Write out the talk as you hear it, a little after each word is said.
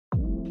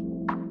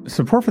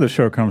Support for the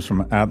show comes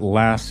from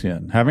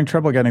Atlassian. Having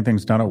trouble getting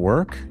things done at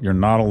work? You're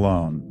not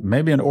alone.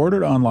 Maybe in order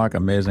to unlock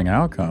amazing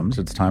outcomes,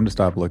 it's time to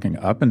stop looking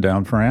up and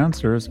down for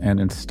answers and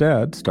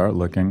instead start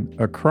looking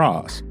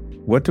across.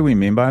 What do we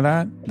mean by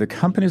that? The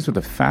companies with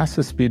the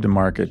fastest speed to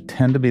market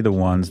tend to be the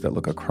ones that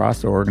look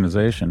across the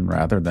organization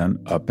rather than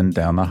up and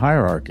down the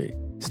hierarchy.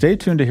 Stay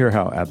tuned to hear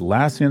how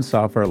Atlassian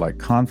software like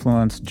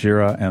Confluence,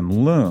 Jira,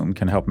 and Loom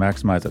can help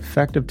maximize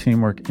effective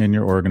teamwork in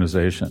your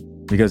organization.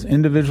 Because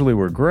individually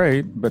we're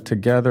great, but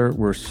together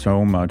we're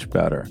so much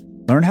better.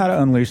 Learn how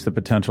to unleash the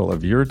potential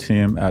of your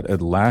team at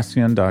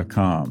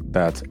Atlassian.com.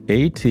 That's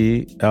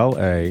Atlassian.com.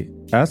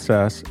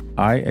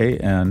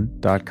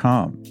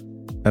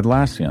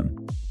 Atlassian.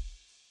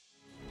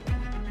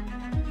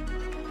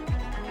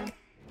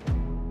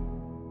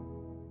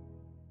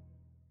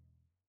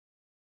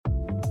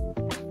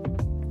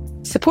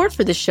 Support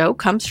for the show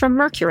comes from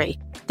Mercury.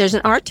 There's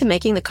an art to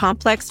making the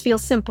complex feel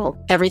simple.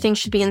 Everything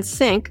should be in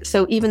sync,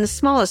 so even the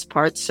smallest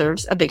part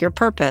serves a bigger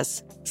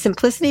purpose.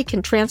 Simplicity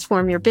can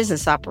transform your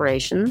business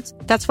operations.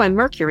 That's why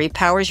Mercury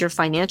powers your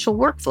financial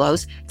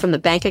workflows from the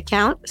bank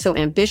account, so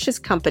ambitious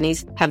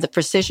companies have the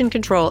precision,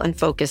 control, and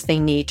focus they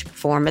need to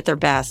perform at their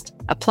best.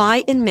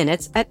 Apply in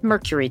minutes at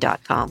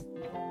Mercury.com.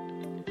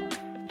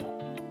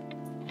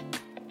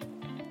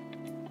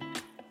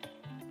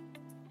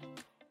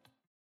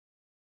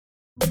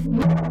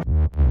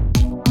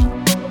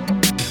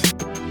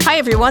 Hi,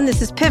 everyone.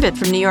 This is Pivot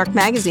from New York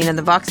Magazine and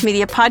the Vox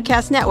Media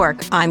Podcast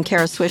Network. I'm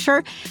Kara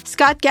Swisher.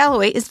 Scott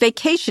Galloway is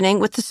vacationing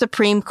with the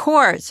Supreme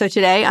Court. So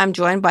today I'm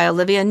joined by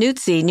Olivia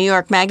Nuzzi, New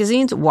York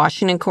Magazine's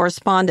Washington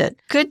correspondent.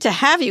 Good to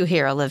have you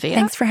here, Olivia.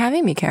 Thanks for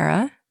having me,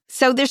 Kara.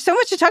 So there's so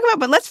much to talk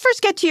about, but let's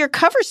first get to your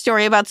cover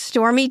story about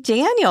Stormy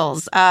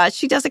Daniels.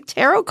 She does a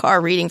tarot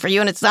card reading for you,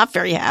 and it's not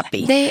very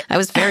happy. I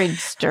was very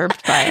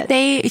disturbed by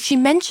it. She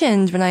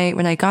mentioned when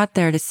I got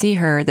there to see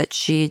her that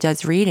she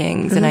does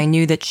readings, and I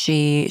knew that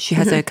she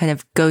has a kind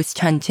of ghost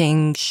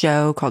hunting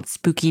show called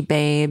Spooky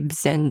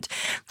Babes, and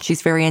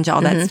she's very into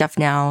all that stuff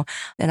now.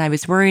 And I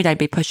was worried I'd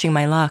be pushing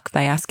my luck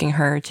by asking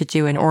her to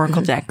do an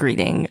oracle deck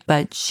reading,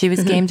 but she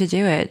was game to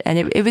do it, and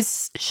it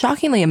was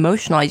shockingly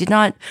emotional.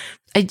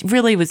 I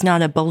really was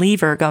not a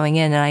believer going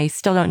in, and I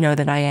still don't know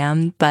that I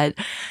am, but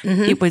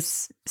it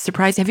was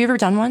surprising. Have you ever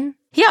done one?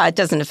 Yeah, it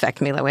doesn't affect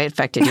me the way it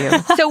affected you.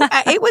 So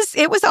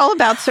it was all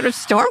about sort of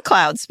storm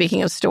clouds.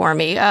 Speaking of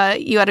Stormy,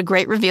 you had a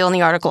great reveal in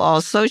the article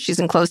also. She's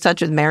in close touch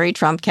with Mary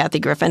Trump,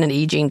 Kathy Griffin, and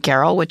E. Jean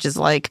Carroll, which is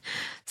like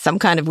some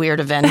kind of weird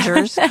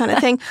Avengers kind of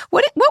thing.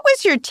 What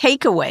was your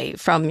takeaway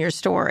from your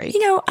story? You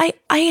know,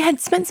 I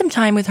had spent some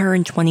time with her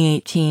in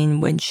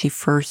 2018 when she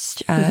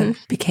first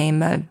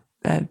became a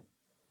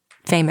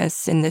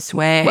famous in this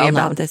way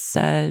about this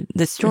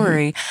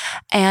story.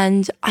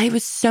 And I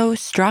was so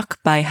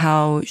struck by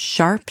how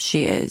sharp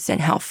she is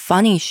and how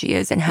funny she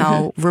is and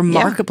how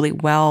remarkably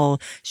well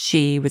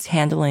she was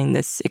handling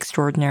this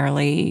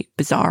extraordinarily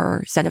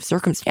bizarre set of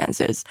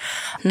circumstances.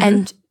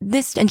 And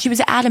she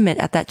was adamant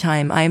at that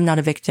time, I am not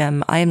a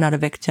victim. I am not a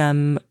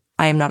victim.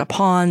 I am not a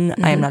pawn.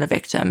 I am not a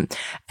victim.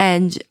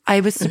 And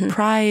I was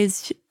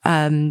surprised,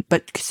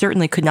 but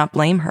certainly could not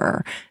blame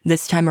her.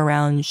 This time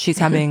around, she's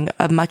having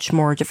a much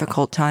more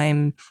difficult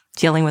time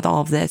dealing with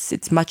all of this.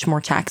 It's much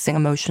more taxing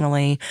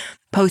emotionally.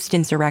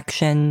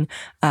 Post-insurrection,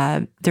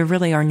 there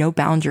really are no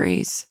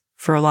boundaries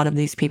for a lot of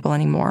these people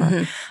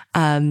anymore.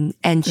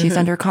 And she's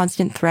under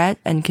constant threat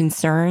and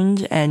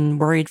concerned and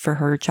worried for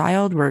her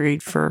child,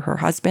 worried for her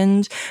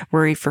husband,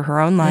 worried for her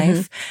own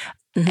life.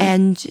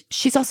 And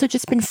she's also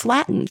just been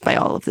flattened by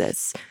all of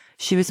this.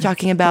 She was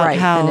talking about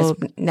how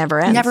it never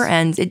ends. Never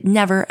ends. It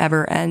never,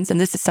 ever ends. And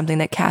this is something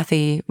that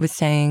Kathy was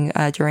saying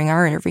during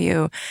our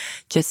interview.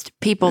 Just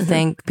people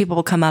people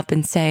will come up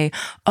and say,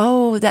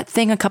 oh, that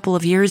thing a couple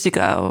of years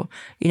ago,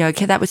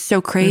 that was so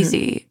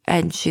crazy.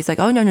 And she's like,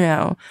 oh,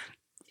 no.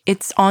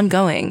 It's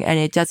ongoing, and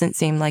it doesn't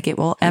seem like it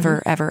will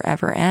ever, ever,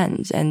 ever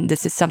end. And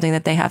this is something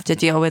that they have to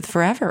deal with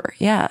forever.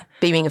 Yeah.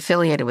 Being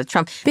affiliated with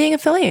Trump. Being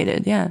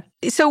affiliated, yeah.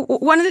 So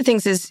one of the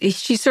things is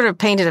she sort of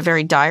painted a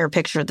very dire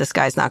picture of this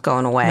guy's not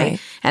going away. Right.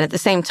 And at the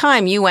same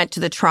time, you went to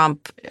the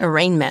Trump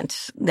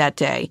arraignment that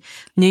day.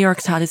 New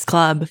York's hottest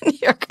club. New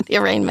York, the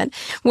arraignment.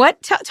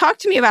 Talk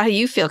to me about how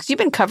you feel, because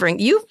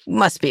you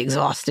must be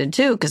exhausted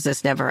too, because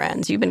this never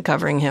ends. You've been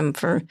covering him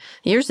for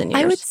years and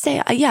years. I would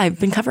say, I've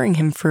been covering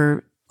him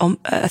for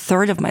a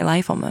third of my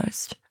life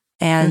almost.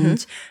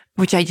 And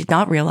which I did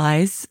not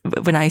realize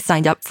when I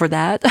signed up for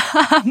that.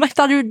 I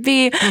thought it would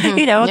be,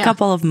 a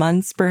couple of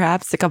months,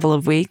 perhaps a couple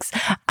of weeks.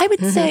 I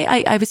would say,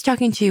 I was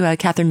talking to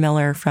Catherine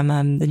Miller from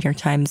the New York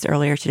Times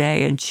earlier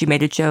today, and she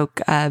made a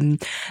joke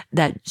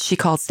that she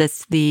calls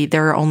this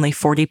there are only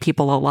 40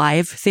 people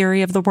alive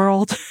theory of the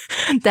world,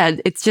 that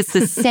it's just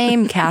the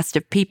same cast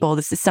of people.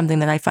 This is something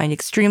that I find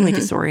extremely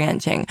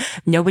disorienting.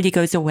 Nobody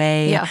goes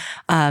away.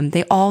 Yeah.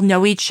 They all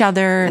know each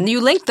other. And you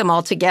link them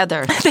all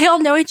together. They all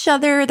know each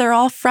other. They're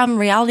all from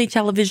reality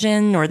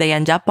television, or they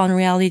end up on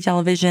reality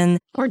television.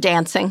 Or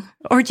dancing.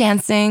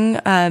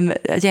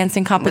 A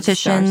dancing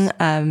competition.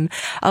 A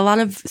lot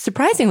of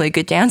surprisingly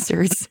good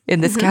dancers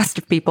in this cast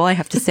of people, I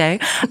have to say.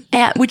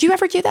 Would you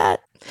ever do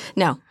that?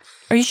 No.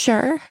 Are you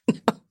sure?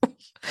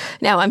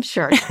 No, I'm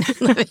sure.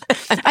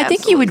 I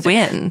think you would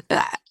win.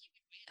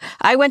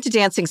 I went to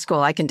dancing school.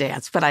 I can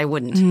dance, but I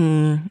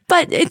wouldn't.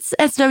 But it's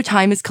as though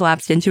time has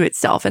collapsed into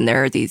itself, and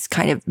there are these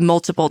kind of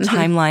multiple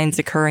timelines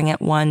occurring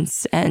at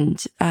once,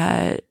 and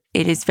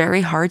it is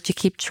very hard to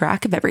keep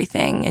track of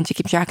everything and to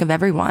keep track of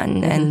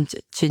everyone and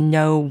to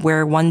know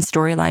where one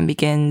storyline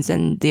begins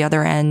and the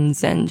other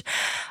ends. And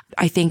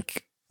I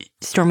think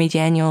Stormy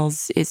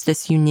Daniels is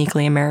this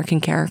uniquely American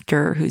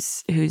character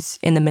who's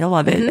in the middle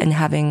of it and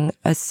having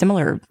a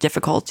similar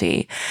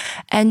difficulty.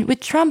 And with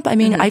Trump, I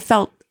mean, I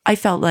felt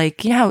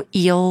like, you know how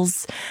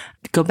eels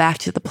go back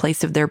to the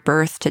place of their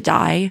birth to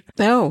die?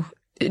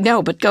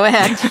 No, but go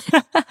ahead.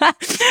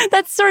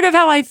 That's sort of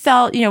how I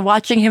felt, you know,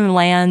 watching him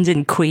land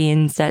in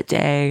Queens that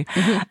day.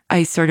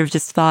 I sort of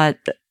just thought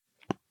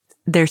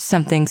there's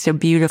something so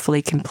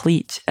beautifully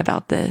complete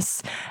about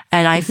this.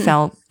 And I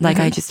felt like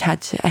I just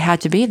had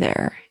to be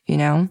there, you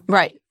know?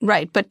 Right.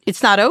 But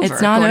it's not over.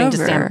 It's not according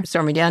over. to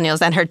Stormy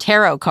Daniels and her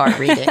tarot card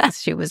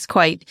readings.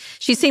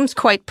 She seems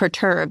quite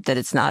perturbed that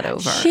it's not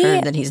over,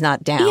 or that he's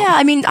not down. Yeah,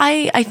 I mean,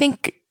 I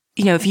think,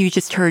 you know, if you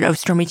just heard,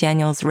 Stormy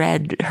Daniels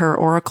read her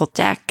oracle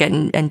deck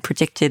and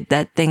predicted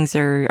that things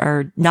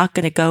are not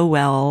going to go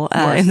well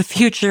in the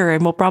future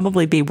and will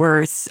probably be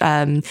worse,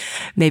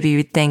 maybe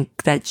you'd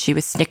think that she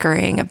was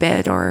snickering a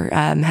bit or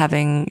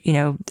having, you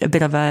know, a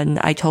bit of an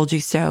I told you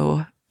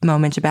so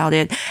moment about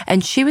it.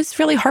 And she was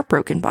really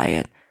heartbroken by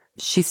it.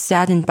 She's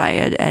saddened by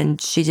it,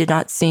 and she did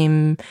not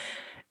seem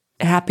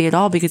happy at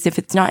all, because if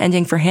it's not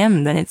ending for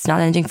him, then it's not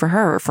ending for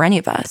her or for any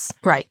of us.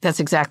 Right. That's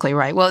exactly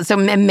right. Well, it's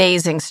an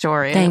amazing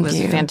story. Thank it was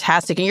you.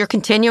 Fantastic. And you're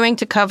continuing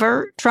to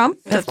cover Trump?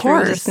 Of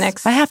course.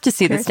 I have to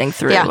see this thing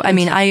through. Yeah. I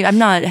mean, I'm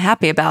not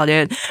happy about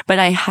it, but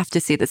I have to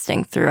see this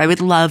thing through. I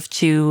would love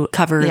to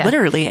cover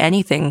literally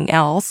anything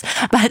else,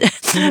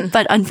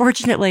 but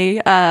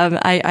unfortunately,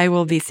 I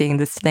will be seeing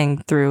this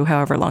thing through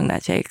however long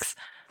that takes.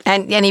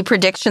 And any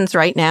predictions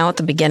right now at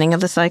the beginning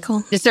of the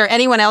cycle? Is there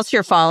anyone else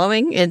you're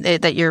following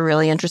that you're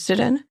really interested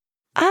in?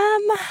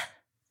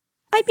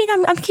 I mean,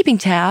 I'm keeping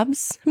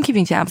tabs. I'm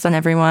keeping tabs on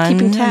everyone.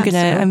 Keeping tabs.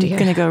 I'm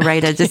gonna go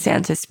write a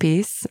DeSantis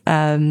piece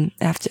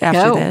after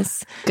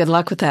this. Good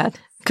luck with that.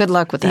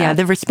 Yeah,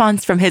 the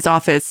response from his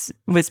office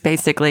was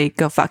basically,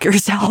 go fuck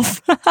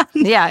yourself.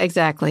 Yeah,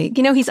 exactly.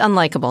 You know, he's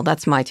unlikable.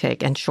 That's my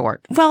take, and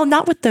short. Well,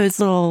 not with those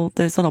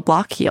little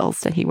block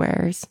heels that he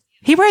wears.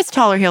 He wears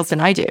taller heels than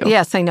I do.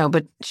 Yes, I know,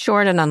 but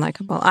short and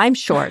unlikable. I'm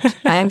short.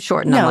 I am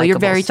short and unlikable. No, you're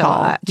very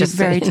tall. You're a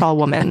very tall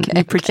woman. Okay,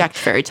 you project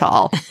very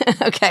tall.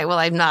 Okay, well,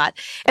 I'm not.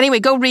 Anyway,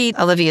 go read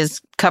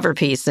Olivia's cover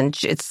piece, and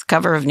it's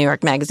cover of New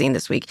York Magazine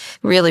this week.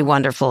 Really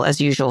wonderful, as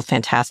usual,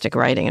 fantastic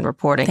writing and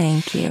reporting.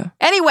 Thank you.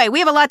 Anyway, we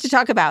have a lot to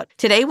talk about.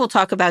 Today, we'll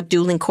talk about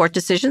dueling court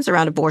decisions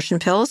around abortion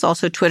pills,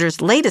 also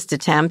Twitter's latest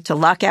attempt to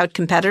lock out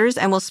competitors,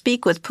 and we'll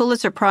speak with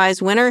Pulitzer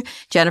Prize winner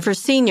Jennifer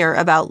Senior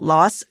about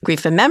loss,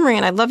 grief, and memory.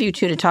 And I'd love you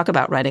two to talk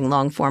about writing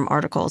long-form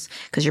articles,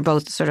 because you're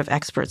both sort of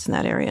experts in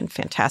that area and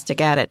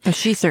fantastic at it. Oh,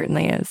 she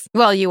certainly is.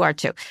 Well, you are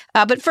too.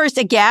 But first,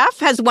 a gaffe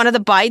has one of the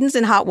Bidens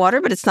in hot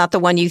water, but it's not the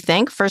one you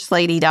think. First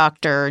Lady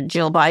Dr.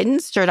 Jill Biden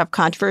stirred up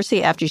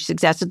controversy after she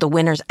suggested the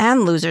winners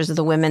and losers of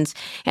the women's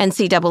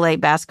NCAA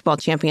basketball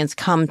champions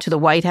come to the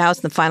White House.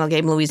 In the final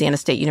game, Louisiana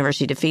State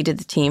University defeated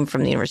the team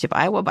from the University of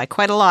Iowa by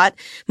quite a lot.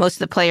 Most of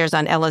the players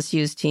on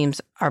LSU's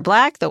teams are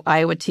black. The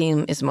Iowa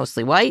team is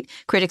mostly white.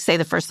 Critics say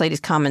the First Lady's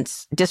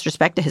comments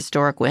disrespect a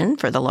historic win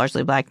for the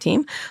largely black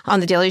team. On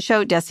The Daily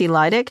Show, Desi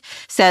Leidick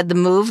said the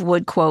move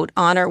would, quote,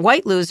 honor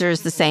white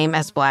losers the same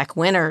as black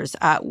winners.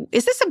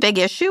 Is this a big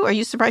issue? Are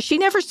you surprised? She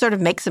never sort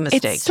of makes a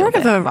mistake. It's sort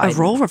of a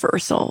role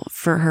reversal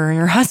for her and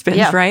her husband,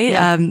 right?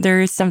 Yeah.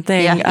 There is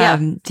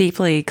something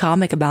deeply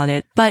comic about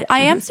it. But I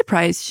am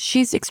surprised.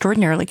 She's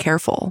extraordinarily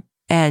careful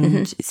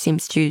and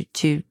seems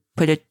to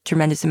put a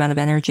tremendous amount of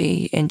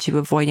energy into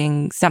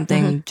avoiding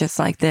something just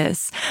like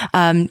this.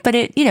 But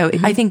it, you know,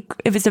 I think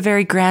it was a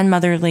very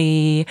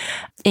grandmotherly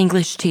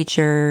English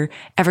teacher,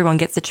 everyone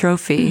gets a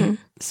trophy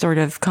sort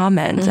of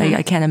comment.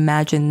 I can't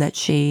imagine that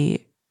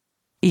she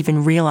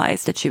even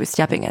realized that she was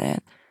stepping in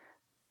it.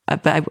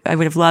 But I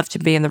would have loved to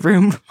be in the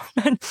room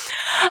when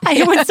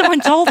someone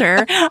told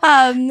her.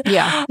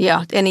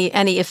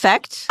 Any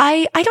effect?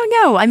 I don't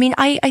know. I mean,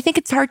 I think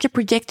it's hard to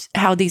predict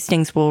how these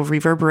things will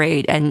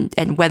reverberate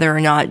and whether or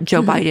not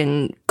Joe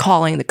Biden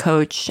calling the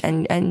coach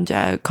and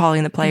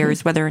calling the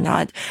players, whether or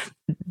not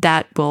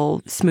that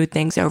will smooth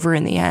things over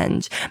in the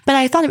end. But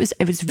I thought it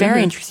was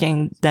very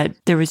interesting that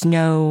there was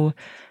no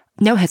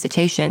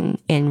hesitation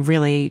in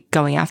really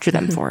going after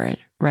them for it.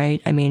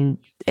 Right. I mean,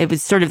 it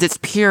was sort of this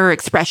pure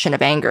expression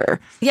of anger.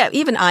 Yeah,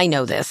 even I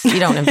know this. You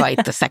don't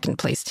invite the second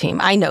place team.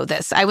 I know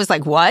this. I was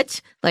like,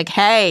 what? Like,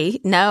 hey,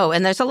 no.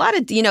 And there's a lot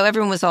of,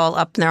 everyone was all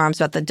up in their arms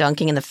about the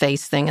dunking and the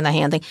face thing and the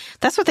hand thing.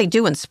 That's what they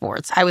do in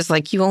sports. I was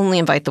like, you only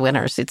invite the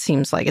winners. It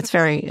seems like it's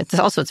very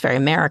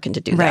American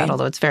to do that,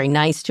 although it's very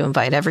nice to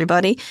invite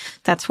everybody.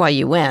 That's why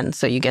you win.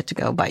 So you get to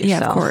go by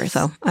yourself. Yeah, of course.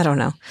 So I don't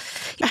know.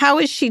 How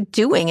is she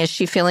doing? Is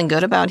she feeling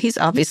good about it? He's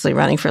obviously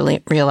running for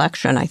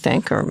re-election, I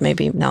think, or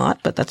maybe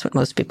not, but that's what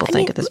most people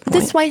think at this point.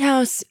 This White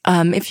House,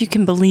 if you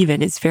can believe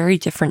it, is very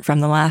different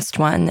from the last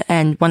one.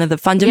 And one of the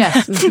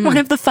one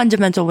of the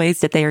fundamental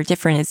ways that they are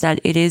different is that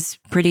it is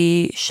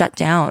pretty shut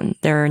down.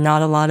 There are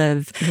not a lot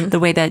of the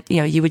way that,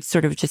 you would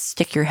sort of just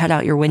stick your head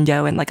out your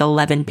window and like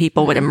 11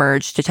 people would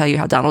emerge to tell you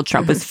how Donald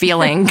Trump was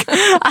feeling.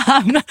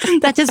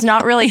 That does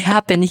not really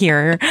happen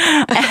here.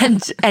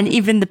 And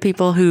even the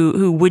people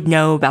who would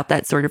know about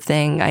that sort of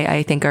thing,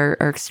 I think are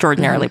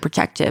extraordinarily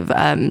protective,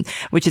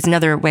 which is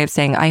another way of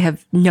saying, I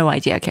have no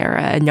idea,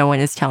 Kara, and no one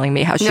is telling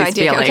me how she's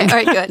feeling. Okay.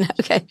 All right, good.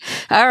 Okay.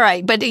 All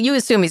right. But you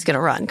assume he's going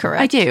to run,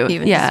 correct? I do.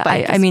 Yeah.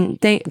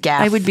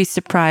 I would be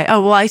surprised.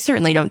 Oh, well, I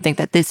certainly don't think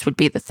that this would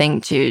be the thing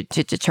to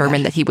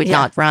determine that he would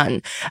not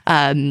run.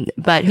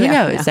 But who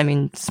knows? I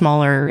mean,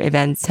 smaller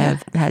events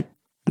have had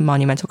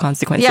monumental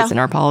consequences in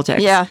our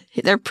politics. Yeah,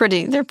 they're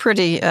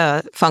pretty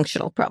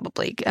functional,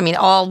 probably. I mean,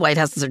 all White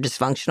Houses are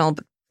dysfunctional,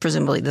 but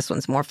presumably this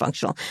one's more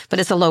functional. But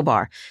it's a low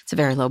bar. It's a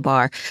very low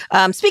bar.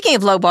 Speaking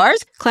of low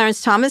bars,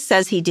 Clarence Thomas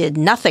says he did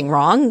nothing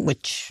wrong,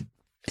 which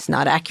is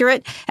not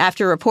accurate,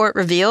 after a report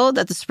revealed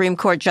that the Supreme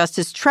Court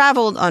justice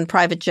traveled on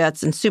private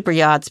jets and super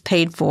yachts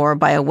paid for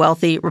by a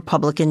wealthy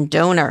Republican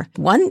donor.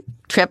 One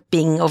trip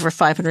being over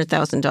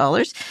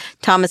 $500,000.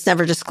 Thomas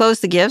never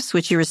disclosed the gifts,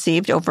 which he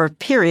received over a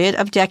period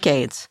of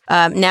decades.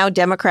 Now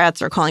Democrats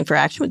are calling for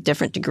action with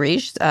different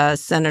degrees.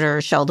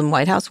 Senator Sheldon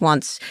Whitehouse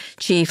wants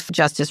Chief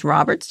Justice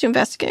Roberts to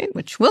investigate,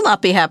 which will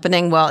not be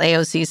happening, while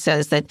AOC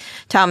says that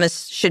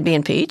Thomas should be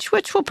impeached,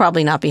 which will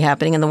probably not be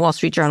happening. And the Wall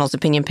Street Journal's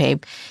opinion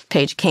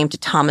page came to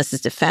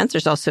Thomas's defense.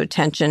 There's also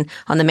attention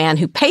on the man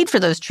who paid for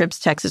those trips,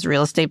 Texas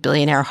real estate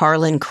billionaire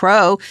Harlan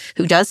Crow,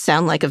 who does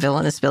sound like a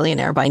villainous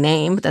billionaire by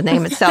name, the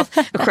name itself.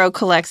 Crow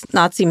collects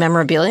Nazi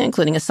memorabilia,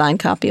 including a signed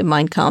copy of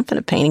Mein Kampf and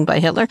a painting by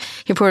Hitler.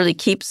 He reportedly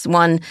keeps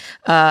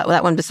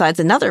that one besides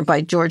another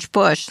by George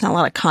Bush. Not a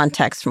lot of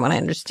context from what I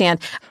understand.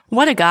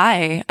 What a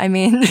guy. I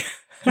mean...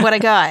 What a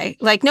guy.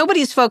 Like,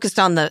 everyone's focused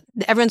on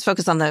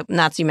the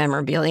Nazi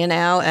memorabilia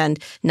now and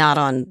not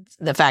on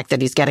the fact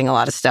that he's getting a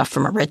lot of stuff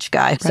from a rich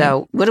guy. Right.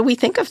 So what do we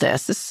think of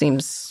this? This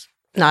seems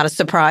not a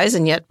surprise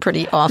and yet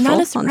pretty awful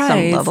on some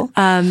level.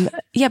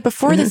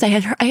 Before this, I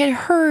had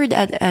heard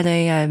at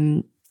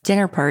a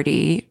dinner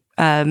party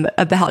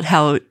about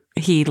how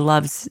he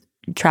loves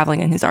traveling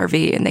in his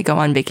RV and they go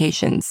on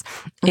vacations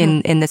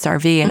in this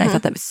RV. And I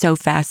thought that was so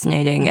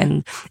fascinating.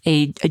 And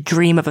a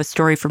dream of a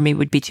story for me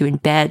would be to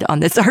embed on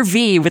this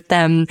RV with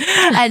them.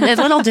 And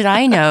little did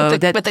I know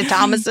with the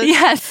Thomases.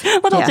 Yes.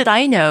 Little did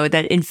I know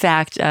that, in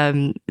fact,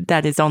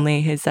 that is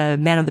only his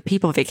man of the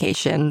people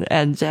vacation.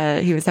 And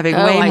he was having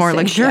way more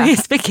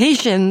luxurious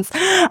vacations.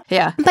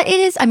 Yeah. But it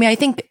is, I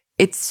think,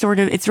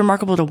 it's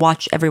remarkable to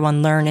watch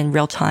everyone learn in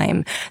real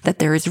time that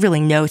there is really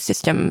no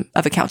system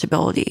of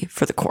accountability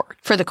for the court.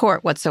 For the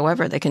court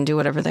whatsoever. They can do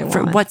whatever they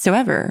want.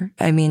 Whatsoever.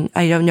 I mean,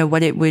 I don't know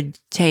what it would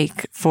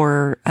take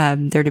for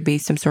there to be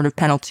some sort of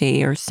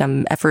penalty or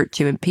some effort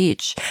to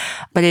impeach,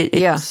 but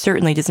it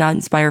certainly does not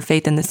inspire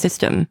faith in the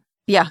system.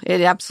 Yeah, it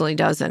absolutely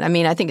doesn't. I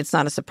mean, I think it's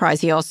not a surprise.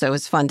 He also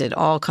has funded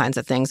all kinds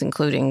of things,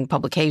 including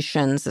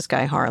publications, this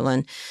guy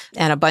Harlan,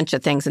 and a bunch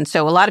of things. And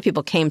so a lot of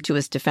people came to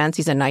his defense.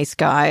 He's a nice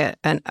guy.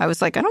 And I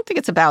was like, I don't think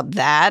it's about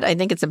that. I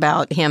think it's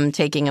about him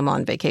taking him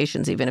on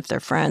vacations, even if they're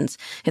friends.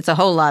 It's a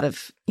whole lot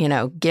of,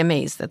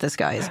 gimmies that this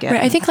guy is getting.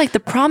 Right. I think the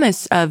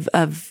promise of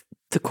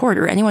the court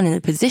or anyone in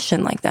a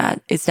position like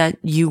that is that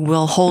you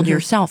will hold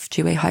yourself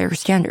to a higher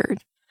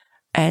standard.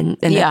 And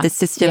that the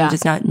system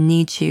does not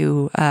need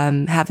to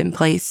have in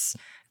place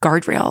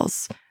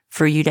guardrails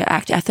for you to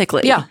act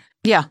ethically.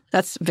 Yeah,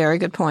 that's a very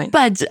good point.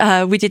 But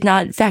we did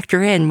not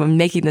factor in when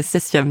making the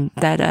system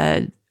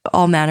that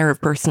all manner of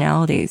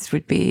personalities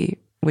would be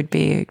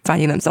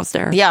finding themselves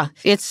there. Yeah,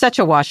 it's such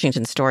a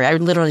Washington story. I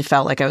literally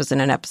felt like I was in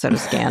an episode of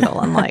Scandal.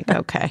 I'm like,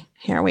 okay,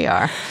 here we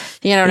are.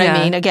 You know what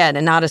I mean? Again,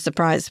 and not a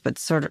surprise, but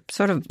sort of,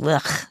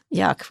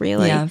 yuck,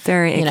 really. Yeah,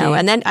 very icky.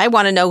 And then I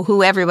want to know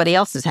who everybody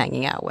else is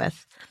hanging out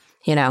with.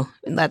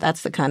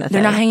 That's the kind of thing.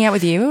 They're not hanging out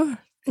with you?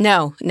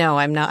 No,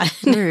 I'm not.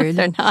 Rude.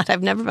 They're not.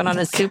 I've never been on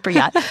a super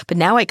yacht. But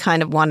now I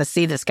kind of want to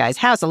see this guy's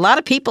house. A lot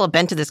of people have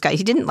been to this guy.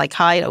 He didn't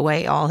hide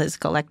away all his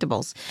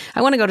collectibles.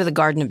 I want to go to the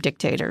Garden of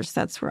Dictators.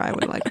 That's where I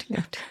would like to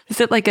go.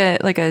 Is it like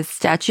a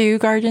statue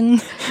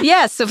garden?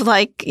 Yes, of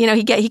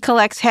he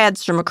collects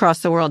heads from across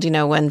the world.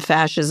 When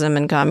fascism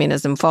and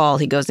communism fall,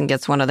 he goes and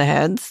gets one of the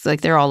heads.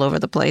 They're all over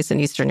the place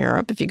in Eastern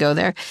Europe if you go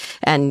there,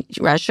 and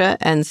Russia.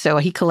 And so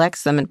he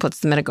collects them and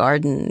puts them in a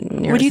garden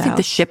near What do you his think house,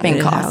 the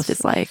shipping cost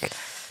is like?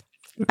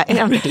 I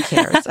don't think he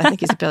cares. I think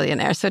he's a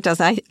billionaire. So it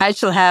does. I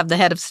shall have the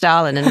head of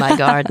Stalin in my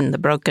garden, the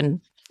broken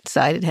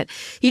sided head.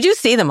 You do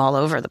see them all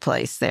over the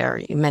place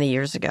there many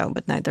years ago,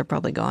 but they're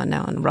probably gone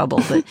now in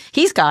rubble. But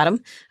he's got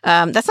them.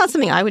 That's not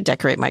something I would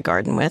decorate my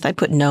garden with. I'd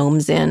put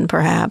gnomes in,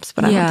 perhaps,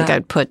 but I don't think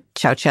I'd put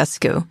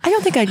Ceausescu. I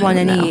don't think I'd want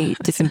any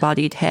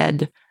disembodied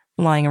head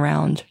lying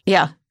around.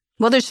 Yeah.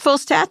 Well, there's full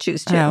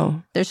statues, too.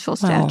 Oh. There's full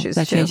statues,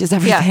 that too. changes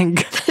everything.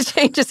 Yeah, that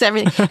changes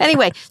everything.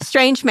 Anyway,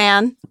 strange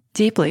man.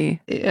 Deeply.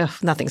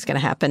 Nothing's going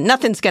to happen.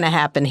 Nothing's going to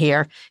happen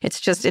here.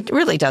 It's just, it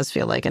really does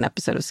feel like an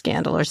episode of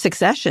Scandal or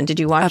Succession. Did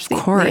you watch the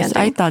ending? Of course.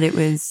 I thought it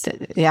was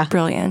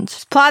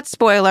brilliant. Plot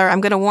spoiler. I'm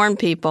going to warn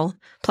people.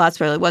 Plot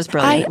spoiler. It was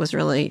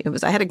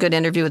brilliant. I had a good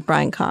interview with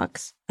Brian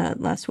Cox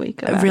last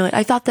week. Really?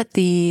 I thought that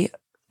the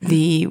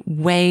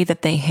way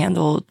that they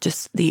handled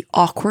just the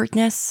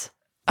awkwardness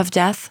of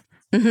death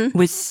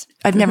was,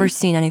 I've never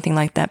seen anything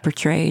like that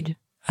portrayed.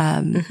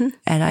 And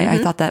I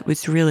thought that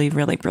was really,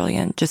 really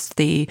brilliant. Just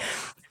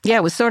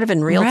it was sort of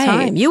in real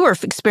time. You were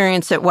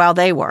experiencing it while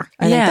they were.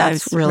 I think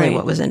that's really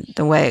what was in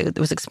the way it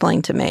was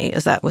explained to me,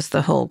 is that was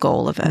the whole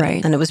goal of it.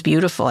 Right. And it was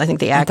beautiful. I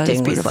think the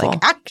acting was like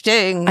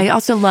acting. I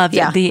also loved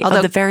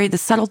the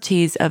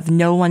subtleties of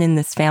no one in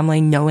this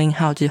family knowing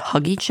how to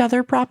hug each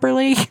other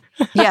properly.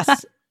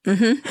 Yes.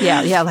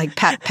 Yeah, like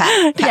pat,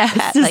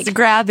 just like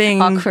grabbing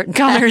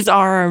Connor's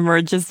arm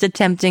or just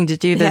attempting to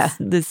do this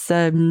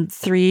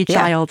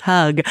three-child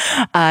hug.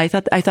 I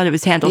thought it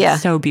was handled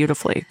so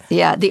beautifully.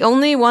 Yeah, the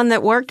only one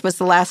that worked was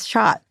the last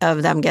shot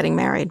of them getting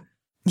married.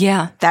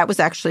 Yeah, that was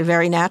actually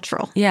very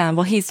natural. Yeah,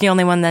 well, he's the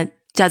only one that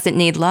doesn't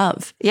need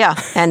love.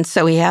 Yeah, and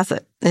so he has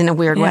it in a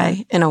weird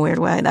way.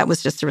 That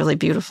was just a really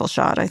beautiful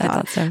shot, I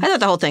thought. I thought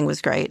the whole thing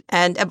was great.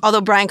 And although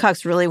Brian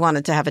Cox really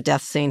wanted to have a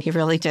death scene, he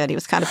really did. He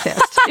was kind of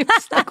pissed. He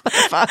was like, what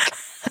the fuck?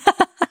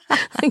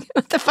 Like,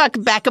 what the fuck?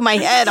 Back of my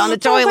head on the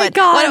toilet. Oh my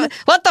God.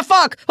 What the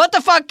fuck? What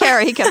the fuck,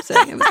 Carrie? He kept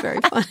saying it was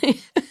very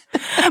funny.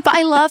 But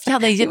I loved how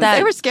they did that.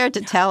 They were scared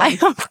to tell him.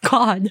 Oh,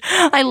 God.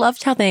 I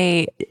loved how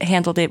they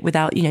handled it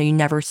without, you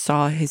never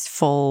saw his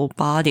full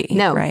body.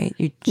 No. Right?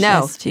 He's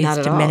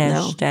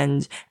diminished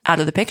and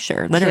out of the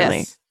picture,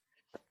 literally.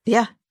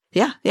 Yes.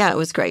 Yeah, it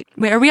was great.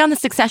 Wait, are we on the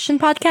Succession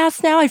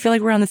podcast now? I feel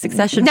like we're on the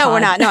Succession No, we're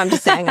not. No, I'm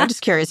just saying. I'm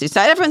just curious.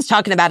 So everyone's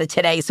talking about it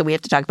today, so we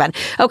have to talk about it.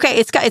 Okay,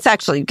 it's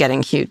actually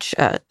getting huge.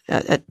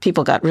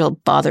 People got real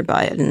bothered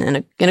by it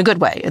in a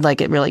good way.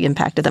 Like, it really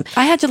impacted them.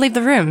 I had to leave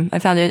the room. I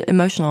found it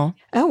emotional.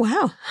 Oh,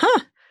 wow. Huh.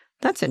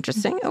 That's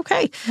interesting.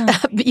 Okay.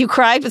 You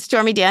cried with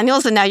Stormy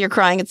Daniels, and now you're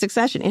crying at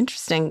Succession.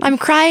 Interesting. I'm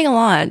crying a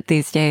lot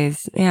these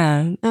days.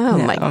 Yeah. Oh,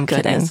 no, my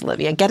goodness, kidding.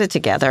 Olivia. Get it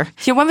together.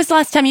 So when was the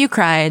last time you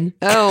cried?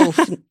 Oh,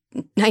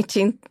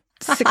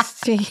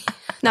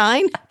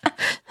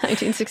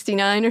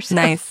 1969 or so.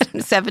 Nice.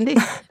 70.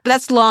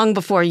 That's long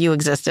before you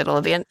existed,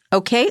 Olivia.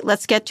 Okay,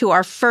 let's get to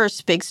our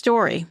first big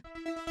story.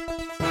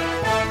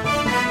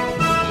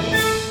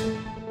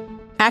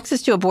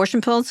 Access to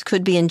abortion pills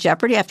could be in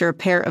jeopardy after a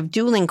pair of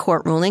dueling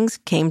court rulings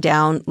came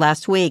down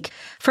last week.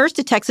 First,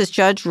 a Texas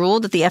judge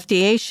ruled that the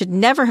FDA should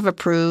never have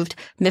approved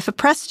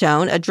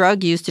mifepristone, a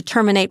drug used to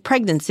terminate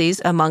pregnancies,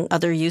 among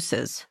other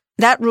uses.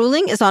 That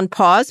ruling is on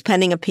pause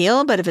pending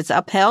appeal, but if it's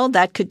upheld,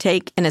 that could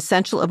take an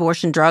essential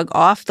abortion drug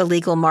off the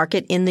legal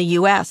market in the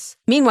U.S.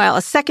 Meanwhile,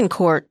 a second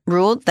court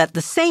ruled that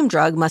the same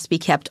drug must be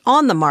kept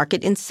on the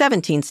market in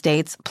 17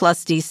 states,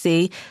 plus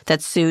D.C.,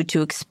 that sued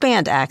to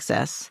expand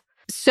access.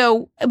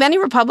 So many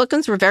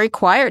Republicans were very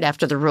quiet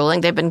after the ruling.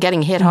 They've been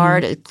getting hit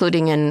hard,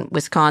 including in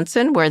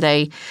Wisconsin, where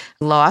they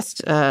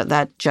lost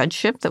that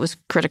judgeship that was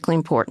critically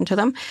important to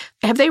them.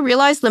 Have they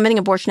realized limiting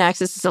abortion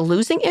access is a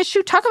losing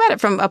issue? Talk about it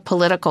from a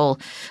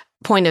political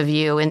point of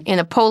view. In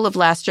a poll of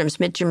last term's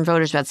midterm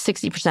voters, about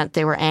 60%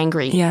 they were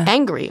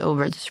angry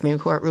over the Supreme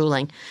Court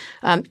ruling.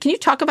 Can you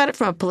talk about it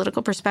from a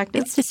political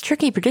perspective? It's this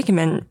tricky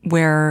predicament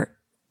where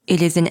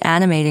it is an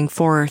animating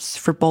force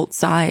for both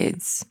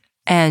sides,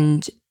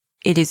 and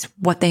it is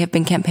what they have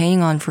been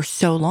campaigning on for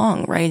so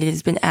long, right? It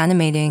has been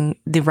animating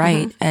the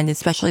right, and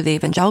especially the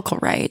evangelical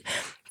right,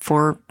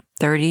 for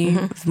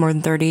more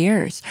than 30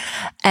 years.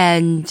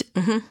 And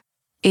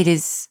it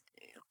is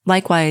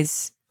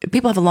likewise,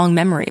 people have a long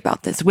memory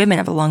about this. Women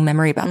have a long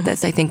memory about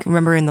this. I think,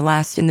 remember in the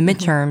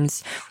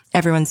midterms,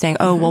 everyone's saying,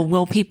 oh, well,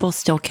 will people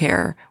still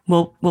care?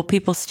 Will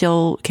people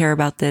still care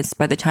about this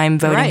by the time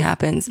voting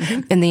happens?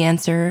 And the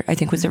answer, I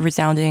think, was a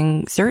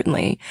resounding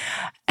certainly.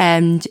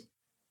 And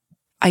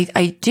I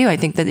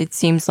think that it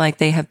seems like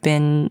they have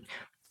been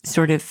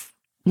sort of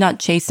not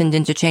chastened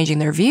into changing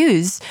their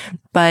views,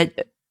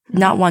 but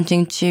not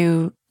wanting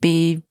to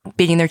be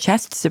beating their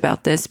chests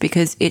about this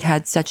because it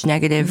had such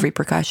negative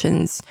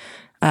repercussions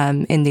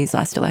in these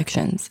last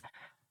elections.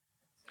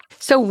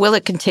 So will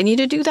it continue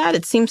to do that?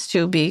 It seems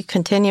to be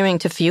continuing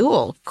to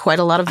fuel quite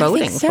a lot of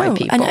voting by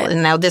people.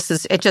 And now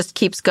it just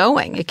keeps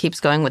going. It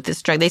keeps going with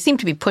this drug. They seem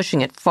to be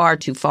pushing it far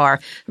too far.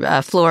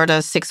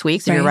 Florida, 6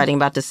 weeks. If you're writing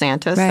about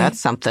DeSantis, that's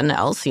something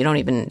else. You don't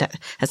even,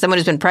 as someone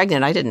who's been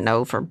pregnant, I didn't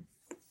know for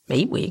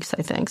 8 weeks,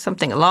 I think,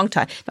 something, a long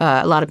time.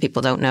 A lot of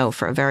people don't know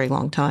for a very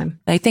long time.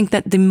 I think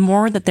that the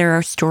more that there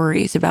are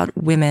stories about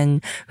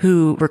women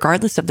who,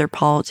 regardless of their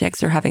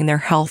politics, are having their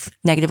health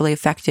negatively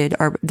affected,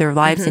 or their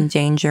lives in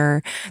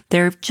danger,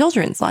 their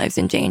children's lives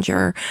in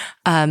danger,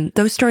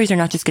 those stories are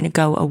not just going to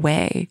go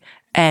away.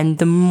 And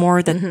the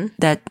more that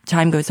that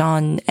time goes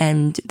on,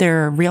 and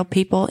there are real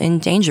people in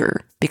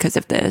danger because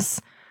of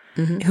this,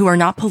 who are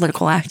not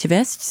political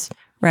activists,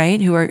 right?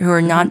 Who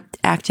are not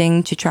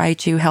acting to try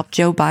to help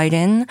Joe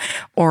Biden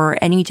or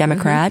any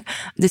Democrat.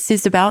 This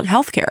is about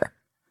healthcare.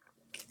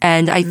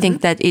 And I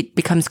think that it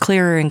becomes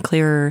clearer and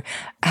clearer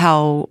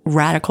how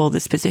radical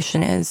this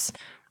position is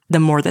the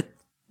more that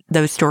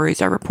those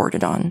stories are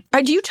reported on.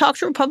 Do you talk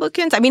to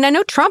Republicans? I mean, I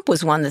know Trump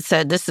was one that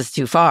said this is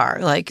too far.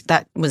 Like,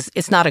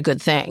 it's not a good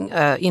thing.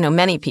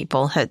 Many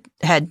people had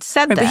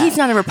said that. But he's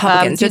not a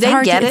Republican. So it's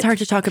hard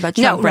to talk about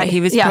Trump, right? He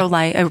was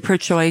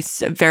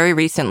pro-choice very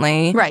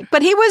recently. Right.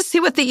 But he was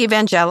with the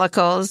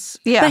evangelicals.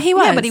 Yeah. But he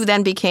was. Yeah, but he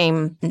then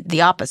became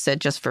the opposite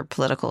just for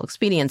political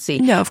expediency.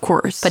 No, of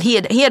course. But he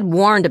had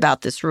warned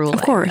about this ruling.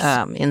 Of course.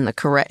 In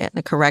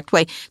the correct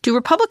way. Do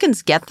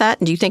Republicans get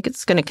that? And do you think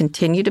it's going to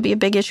continue to be a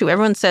big issue?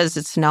 Everyone says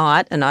it's not.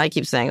 And I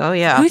keep saying, oh,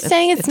 yeah. Who's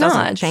saying it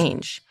doesn't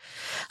change?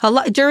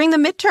 During the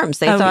midterms,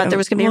 they thought there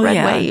was going to be a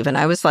red wave. And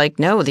I was like,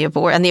 no, the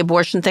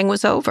abortion thing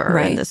was over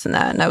and this and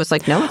that. And I was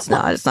like, no, it's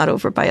not. It's not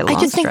over by a long stretch.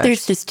 I just think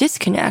there's this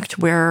disconnect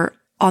where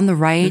on the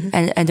right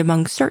and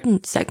among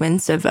certain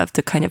segments of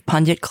the kind of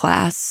pundit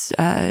class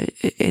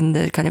in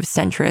the kind of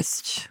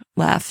centrist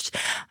left,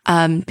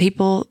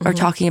 people are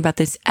talking about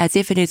this as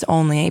if it is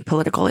only a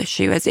political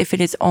issue, as if it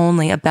is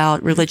only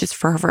about religious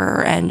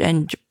fervor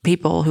and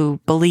people who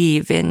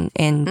believe in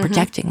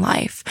protecting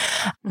life.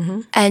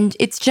 And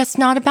it's just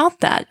not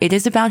about that. It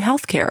is about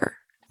healthcare.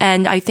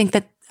 And I think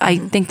that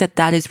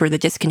that is where the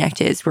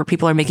disconnect is, where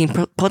people are making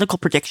political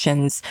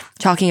predictions,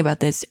 talking about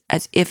this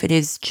as if it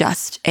is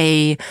just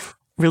a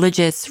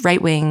religious,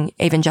 right-wing,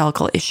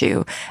 evangelical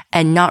issue,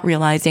 and not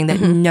realizing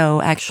that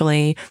no,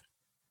 actually,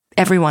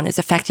 everyone is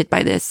affected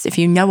by this. If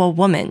you know a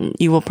woman,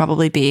 you will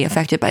probably be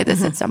affected by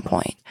this at some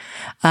point.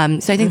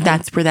 So I think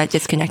that's where that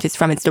disconnect is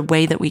from. It's the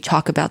way that we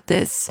talk about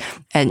this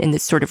and in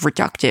this sort of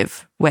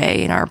reductive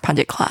way in our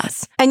pundit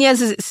class. And yes,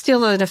 it's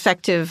still an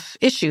effective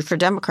issue for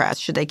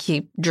Democrats. Should they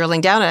keep drilling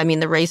down? I mean,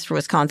 the race for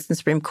Wisconsin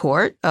Supreme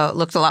Court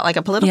looked a lot like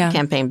a political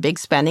campaign. Big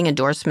spending,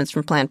 endorsements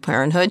from Planned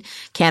Parenthood.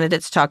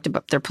 Candidates talked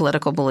about their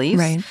political beliefs.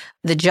 Right.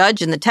 The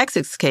judge in the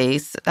Texas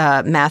case,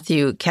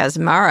 Matthew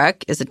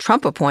Kaczmarek, is a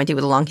Trump appointee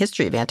with a long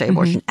history of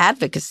anti-abortion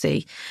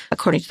advocacy.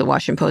 According to the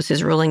Washington Post,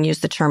 his ruling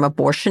used the term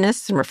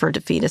abortionists and referred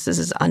to fetuses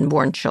as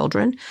unborn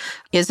children.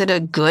 Is it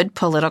a good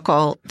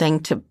political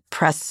thing to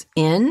press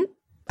in?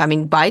 I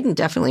mean, Biden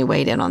definitely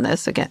weighed in on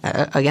this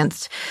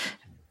against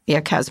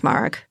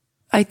Kaczmarek.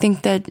 I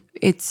think that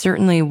it's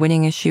certainly a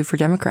winning issue for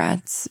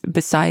Democrats,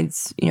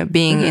 besides,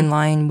 being in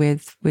line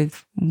with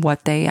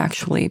what they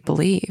actually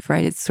believe,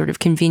 right? It's sort of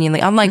conveniently,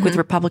 unlike with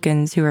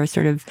Republicans who are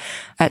sort of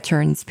at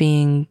turns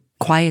being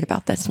quiet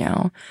about this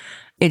now.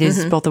 It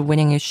is both a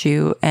winning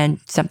issue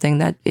and something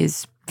that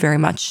is very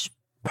much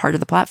part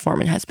of the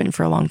platform and has been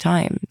for a long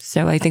time.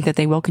 So I think that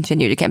they will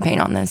continue to campaign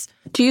on this.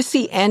 Do you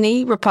see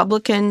any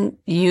Republican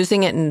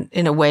using it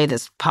in a way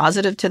that's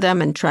positive to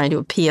them and trying to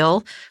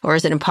appeal? Or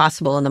is it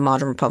impossible in the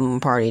modern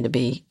Republican Party to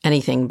be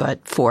anything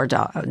but for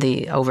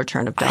the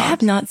overturn of Dobbs? I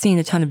have not seen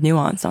a ton of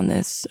nuance on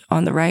this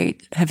on the right.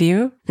 Have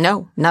you?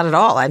 No, not at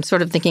all. I'm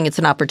sort of thinking it's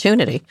an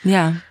opportunity.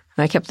 Yeah.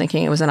 I kept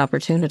thinking it was an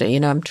opportunity.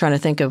 I'm trying to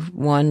think of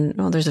one.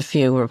 Well, there's a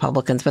few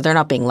Republicans, but they're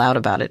not being loud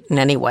about it in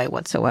any way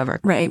whatsoever.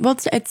 Right. Well,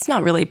 it's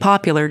not really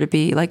popular to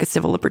be like a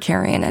civil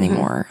libertarian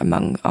anymore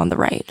on the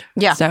right.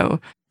 Yeah. So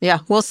yeah,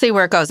 we'll see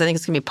where it goes. I think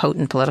it's going to be a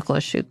potent political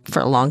issue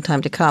for a long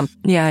time to come.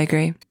 Yeah, I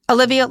agree.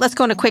 Olivia, let's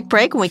go on a quick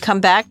break. When we come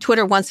back,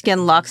 Twitter once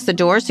again locks the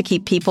doors to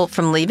keep people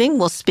from leaving.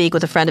 We'll speak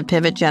with a friend of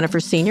Pivot,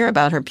 Jennifer Senior,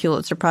 about her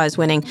Pulitzer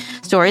Prize-winning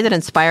story that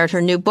inspired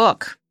her new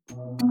book.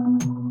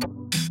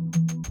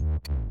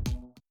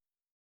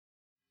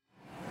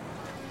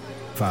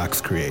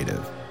 Fox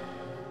Creative.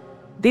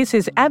 This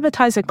is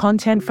advertiser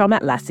content from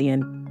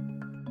Atlassian.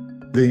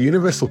 The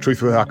universal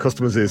truth with our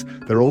customers is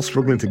they're all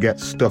struggling to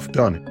get stuff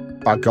done.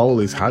 Our goal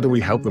is how do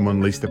we help them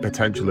unleash the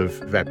potential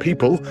of their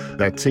people,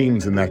 their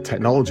teams, and their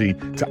technology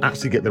to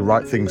actually get the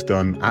right things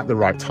done at the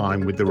right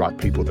time with the right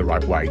people the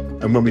right way.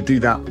 And when we do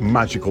that,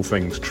 magical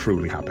things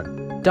truly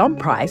happen. Dom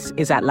Price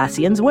is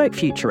Atlassian's work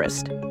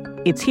futurist.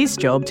 It's his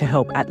job to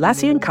help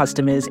Atlassian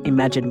customers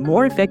imagine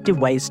more effective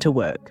ways to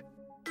work.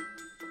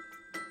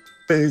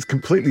 It's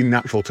completely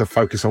natural to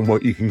focus on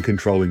what you can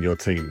control in your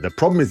team. The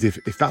problem is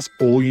if that's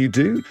all you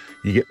do,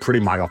 you get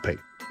pretty myopic.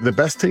 The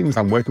best teams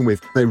I'm working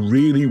with, they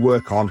really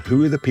work on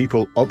who are the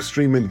people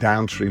upstream and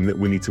downstream that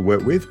we need to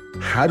work with.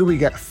 How do we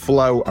get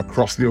flow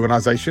across the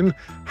organization?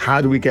 How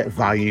do we get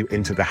value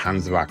into the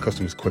hands of our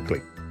customers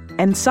quickly?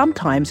 And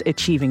sometimes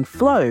achieving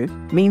flow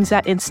means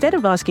that instead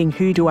of asking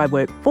who do I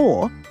work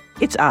for,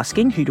 it's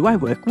asking who do I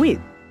work with.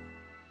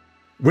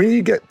 When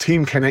you get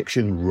team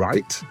connection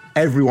right,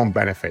 everyone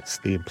benefits.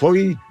 The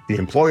employee, the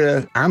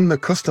employer and the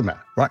customer,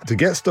 right? To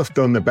get stuff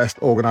done, the best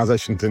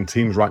organizations and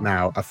teams right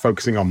now are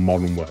focusing on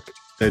modern work.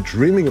 They're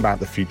dreaming about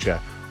the future,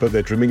 but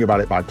they're dreaming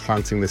about it by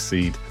planting the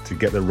seed to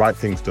get the right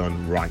things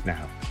done right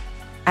now.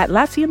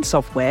 Atlassian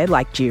software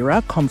like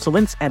Jira,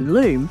 Confluence, and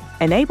Loom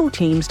enable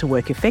teams to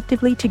work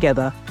effectively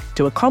together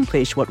to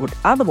accomplish what would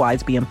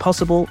otherwise be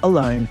impossible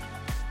alone.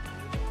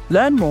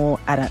 Learn more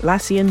at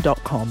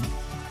Atlassian.com.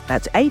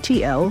 That's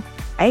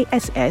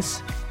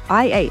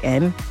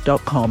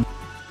ATLASSIAN.com.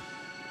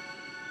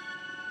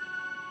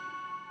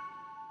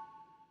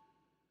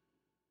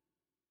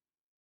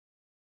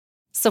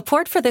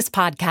 Support for this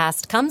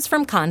podcast comes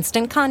from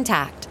Constant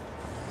Contact.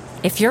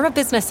 If you're a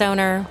business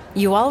owner,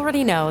 you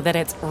already know that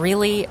it's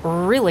really,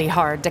 really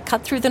hard to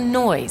cut through the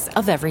noise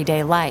of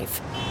everyday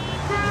life.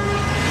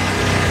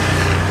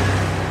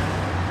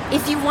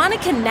 If you want to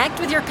connect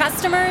with your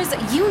customers,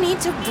 you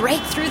need to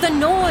break through the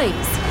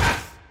noise.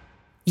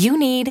 You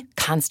need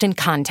Constant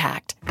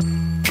Contact.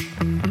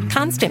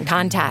 Constant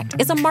Contact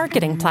is a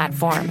marketing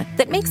platform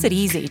that makes it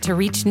easy to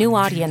reach new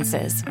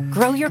audiences,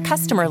 grow your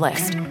customer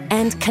list,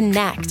 and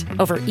connect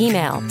over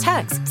email,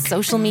 text,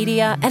 social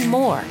media, and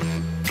more.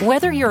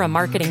 Whether you're a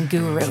marketing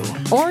guru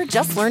or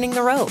just learning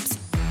the ropes,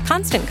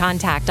 Constant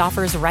Contact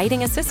offers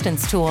writing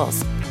assistance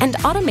tools and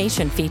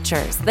automation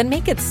features that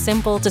make it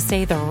simple to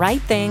say the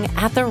right thing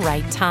at the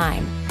right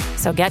time.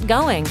 So get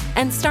going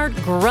and start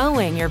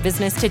growing your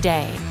business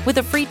today with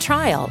a free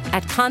trial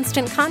at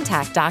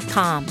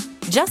ConstantContact.com.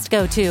 Just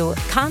go to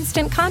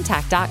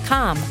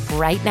ConstantContact.com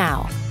right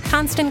now.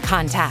 Constant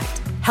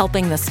Contact,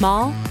 helping the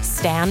small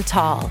stand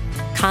tall.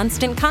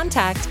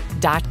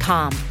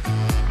 ConstantContact.com.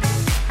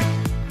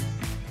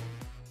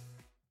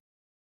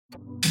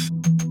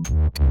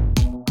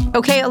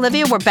 Okay,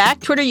 Olivia, we're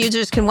back. Twitter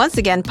users can once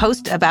again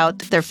post about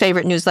their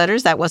favorite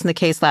newsletters. That wasn't the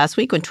case last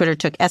week when Twitter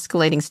took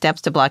escalating steps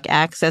to block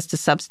access to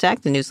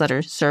Substack, the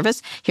newsletter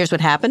service. Here's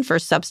what happened.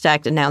 First,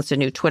 Substack announced a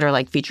new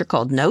Twitter-like feature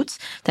called Notes.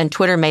 Then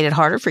Twitter made it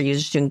harder for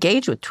users to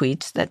engage with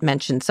tweets that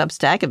mentioned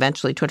Substack.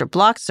 Eventually, Twitter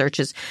blocked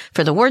searches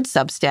for the word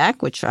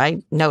Substack, which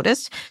I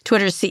noticed.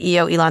 Twitter's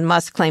CEO Elon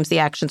Musk claims the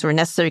actions were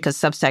necessary because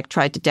Substack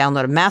tried to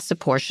download a massive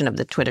portion of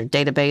the Twitter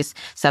database.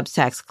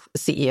 Substack's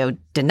CEO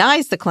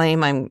denies the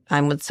claim. I'm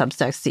with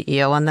Substack's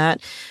CEO on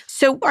that.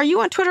 So are you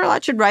on Twitter a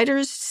lot? Should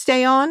writers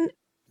stay on?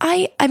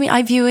 I mean,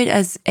 I view it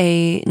as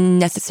a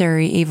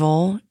necessary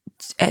evil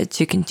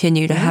to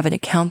continue to have an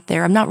account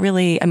there. I'm not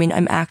really,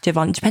 I'm active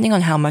on, depending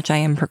on how much I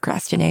am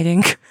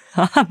procrastinating,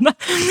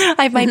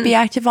 I might be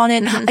active on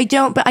it. I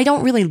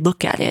don't really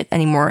look at it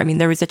anymore. I mean,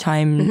 there was a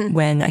time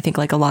when I think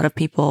like a lot of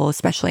people,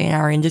 especially in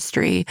our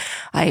industry,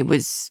 I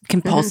was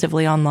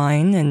compulsively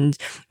online and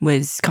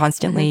was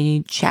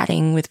constantly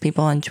chatting with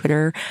people on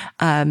Twitter.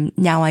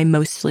 Now I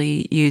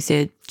mostly use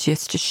it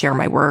just to share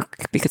my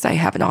work because I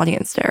have an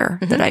audience there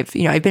that I've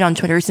been on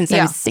Twitter since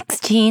I was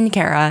 16,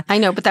 Kara. I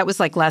know, but that was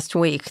like last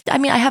week. I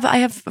mean, I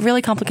have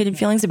really complicated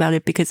feelings about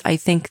it because I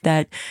think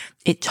that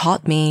it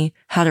taught me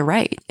how to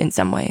write in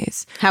some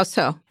ways. How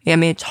so? I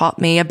mean, it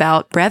taught me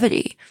about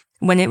brevity.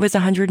 When it was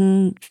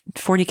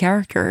 140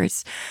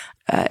 characters,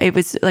 it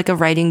was like a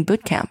writing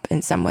boot camp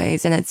in some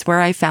ways, and it's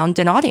where I found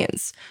an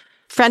audience.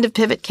 Friend of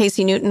Pivot,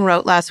 Casey Newton,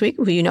 wrote last week,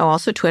 who you know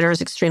also, Twitter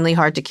is extremely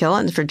hard to kill.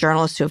 And for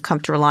journalists who have come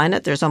to rely on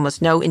it, there's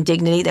almost no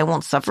indignity they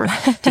won't suffer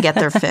to get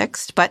their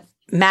fixed. But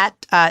Matt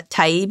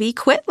Taibbi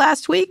quit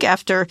last week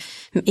after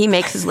he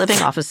makes his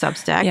living off of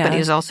Substack. But he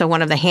was also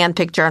one of the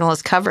handpicked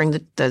journalists covering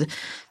the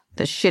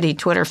shitty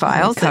Twitter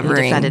files that he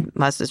defended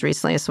Musk as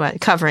recently as well.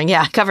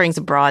 Covering's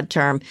a broad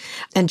term.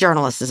 And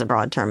journalist is a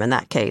broad term in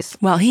that case.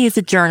 Well, he is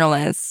a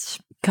journalist.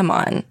 Come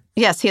on.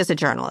 Yes, he is a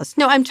journalist.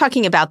 No, I'm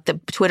talking about the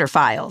Twitter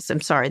files.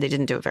 I'm sorry, they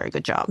didn't do a very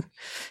good job.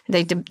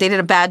 They did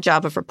a bad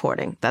job of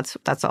reporting. That's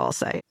all I'll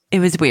say. It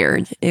was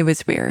weird. It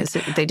was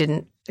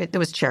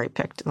cherry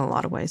picked in a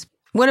lot of ways.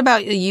 What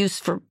about the use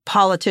for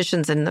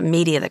politicians and the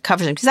media that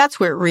covers them? Because that's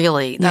where it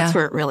really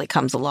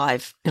comes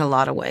alive in a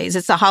lot of ways.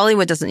 It's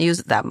Hollywood doesn't use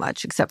it that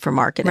much except for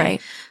marketing.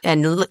 Right.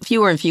 And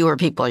fewer and fewer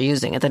people are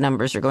using it. The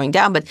numbers are going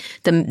down. But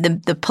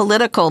the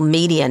political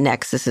media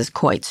nexus is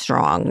quite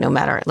strong, no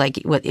matter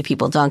if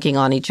people dunking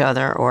on each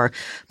other or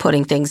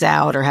putting things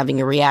out or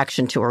having a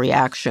reaction to a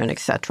reaction, et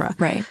cetera.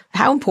 Right.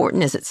 How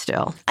important is it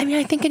still? I mean,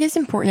 I think it is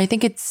important. I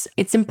think it's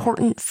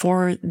important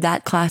for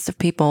that class of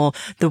people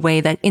the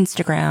way that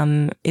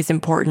Instagram is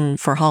important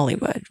for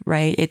Hollywood,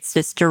 right? It's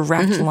this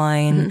direct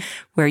line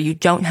where you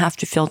don't have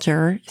to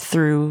filter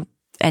through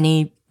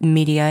any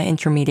media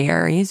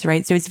intermediaries,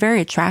 right? So it's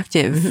very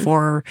attractive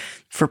for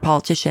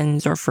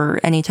politicians or for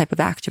any type of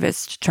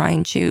activist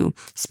trying to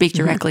speak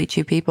directly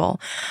to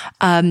people.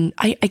 I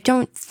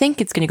don't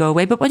think it's going to go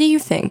away, but what do you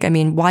think? I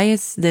mean, why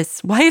is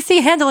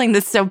he handling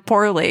this so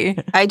poorly?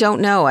 I don't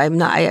know.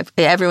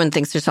 Everyone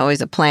thinks there's always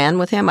a plan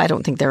with him. I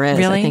don't think there is.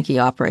 Really? I think he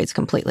operates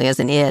completely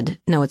as an id.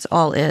 No, it's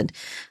all id.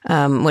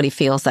 What he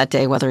feels that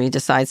day, whether he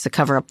decides to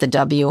cover up the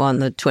W on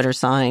the Twitter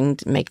sign,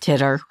 make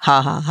titter,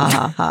 ha, ha, ha,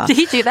 ha, ha. Did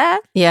he do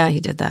that? Yeah, he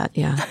did that.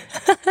 Yeah.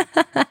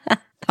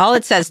 All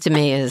it says to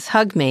me is,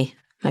 hug me.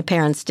 My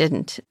parents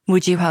didn't.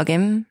 Would you hug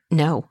him?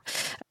 No.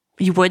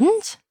 You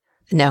wouldn't?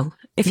 No.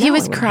 If he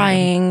was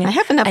crying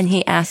and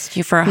he asked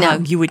you for a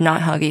hug, you would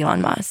not hug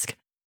Elon Musk.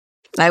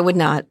 I would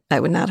not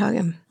hug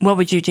him. What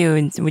would you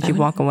do? Would you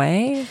walk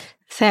away?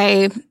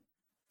 Say,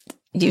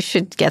 you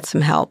should get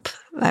some help.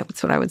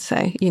 That's what I would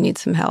say. You need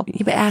some help.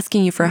 But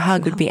asking you for a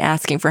hug would be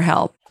asking for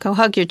help. Go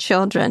hug your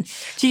children.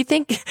 Do you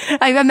think,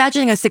 I'm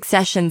imagining a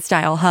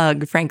Succession-style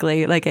hug,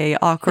 frankly, like a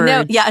awkward...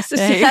 No, yes,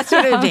 that's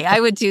what it would be. I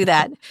would do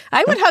that.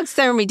 I would hug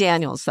Stormy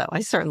Daniels, though. I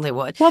certainly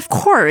would. Well, of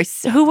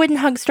course. Who wouldn't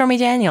hug Stormy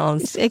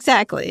Daniels?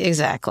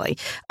 Exactly.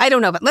 I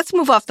don't know, but let's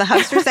move off the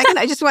hugs for a second.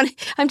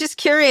 I'm just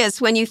curious,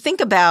 when you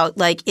think about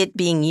like it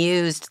being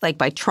used like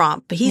by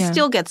Trump, he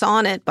still gets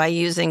on it by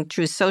using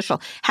Truth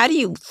Social. How do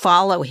you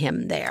follow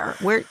him there?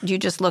 Where do you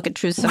just look at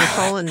Truth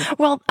Social? And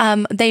well,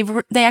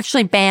 they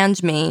actually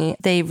banned me.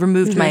 They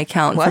removed my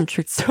account from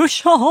Truth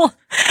Social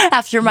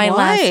after my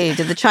Why?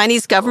 Did the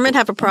Chinese government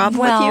have a problem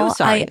with you?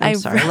 Sorry, I'm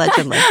sorry,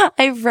 allegedly.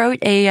 I wrote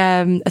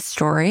a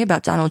story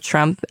about Donald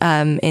Trump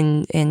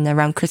in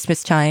around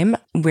Christmas time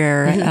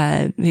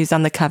where he was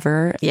on the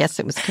cover. Yes,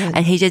 it was good.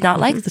 And he did not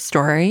like the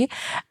story.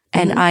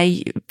 And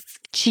I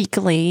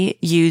cheekily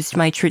used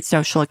my Truth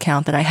Social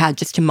account that I had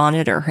just to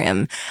monitor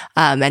him.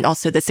 And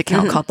also this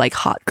account called like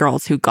Hot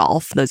Girls Who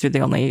Golf. Those are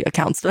the only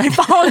accounts that I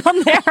followed on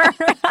there.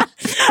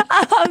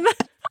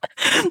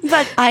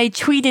 But I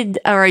tweeted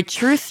or I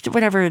truthed,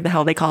 whatever the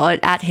hell they call it,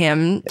 at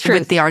him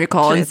with the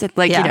article and said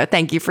like,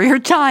 thank you for your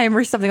time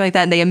or something like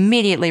that. And they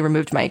immediately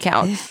removed my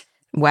account.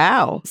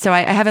 Wow. So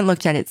I haven't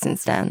looked at it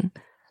since then.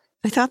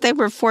 I thought they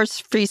were for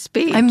free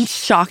speech. I'm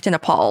shocked and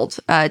appalled.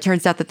 It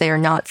turns out that they are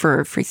not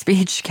for free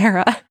speech,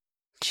 Kara.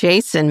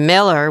 Jason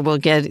Miller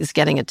is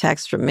getting a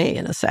text from me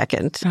in a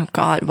second. Oh,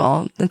 God.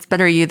 Well, that's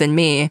better you than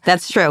me.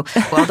 That's true.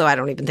 Although I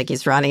don't even think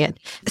he's running it.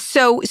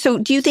 So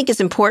do you think it's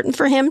important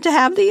for him to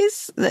have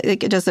these?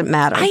 It doesn't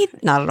matter.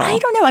 Not at all. I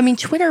don't know. I mean,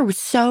 Twitter was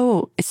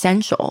so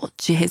essential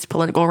to his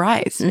political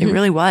rise. It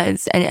really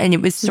was. And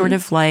it was sort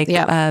of like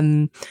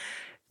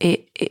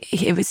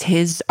it was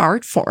his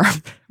art form,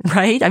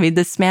 right? I mean,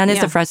 this man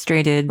is a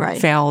frustrated,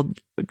 failed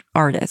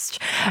artist.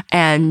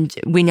 And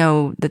we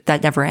know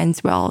that never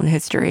ends well in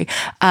history.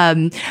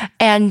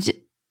 And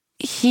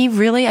he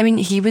really, I mean,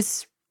 he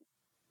was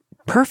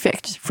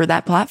perfect for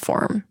that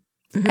platform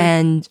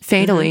and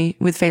fatally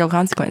with fatal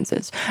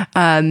consequences.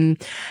 And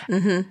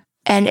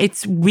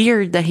it's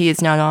weird that he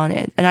is not on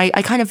it. And I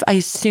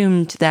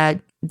assumed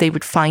that they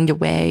would find a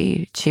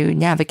way to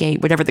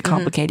navigate whatever the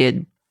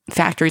complicated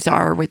factors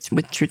are with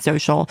Truth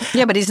Social.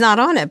 Yeah, but he's not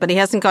on it. But he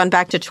hasn't gone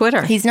back to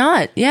Twitter. He's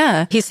not,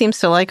 yeah. He seems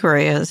to like where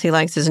he is. He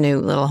likes his new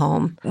little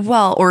home.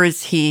 Well, or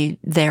is he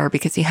there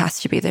because he has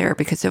to be there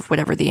because of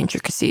whatever the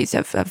intricacies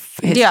of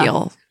his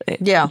deal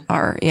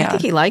are? Yeah. I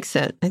think he likes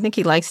it. I think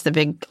he likes the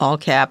big all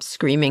caps,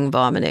 screaming,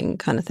 vomiting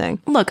kind of thing.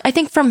 Look, I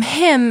think from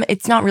him,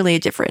 it's not really a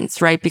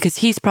difference, right? Because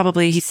he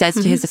says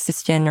to his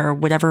assistant or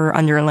whatever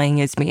underling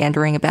is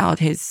meandering about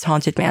his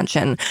haunted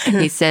mansion,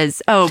 he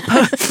says,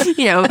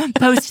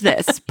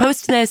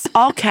 post this,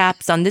 all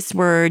caps on this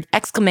word,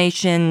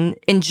 exclamation,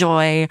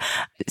 enjoy.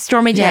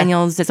 Stormy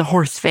Daniels is a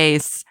horse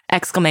face,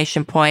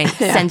 exclamation point,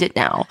 send it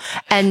now.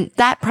 And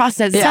that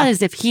process, it's not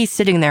as if he's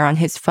sitting there on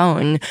his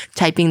phone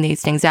typing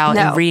these things out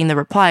and reading the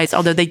replies,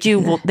 although they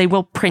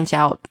will print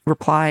out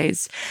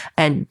replies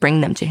and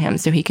bring them to him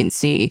so he can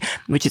see,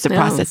 which is a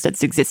process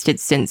that's existed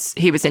since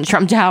he was in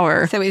Trump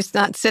Tower. So he's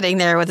not sitting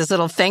there with his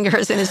little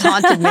fingers in his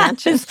haunted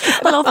mansion.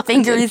 Little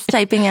fingers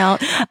typing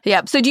out.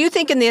 Yeah. So do you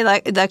think in the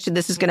election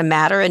this is going to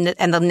matter and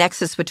the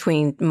nexus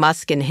between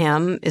Musk and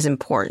him is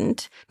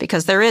important?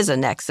 Because there is a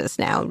nexus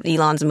now.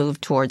 Elon's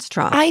moved towards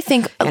Trump. I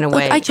think in a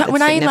way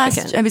when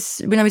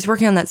I was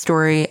working on that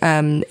story,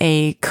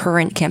 a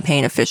current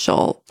campaign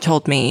official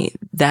told me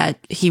that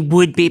he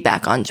would be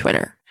back on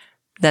Twitter,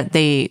 that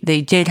they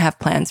did have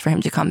plans for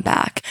him to come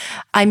back.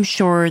 I'm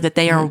sure that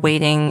they are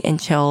waiting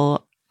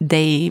until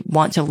they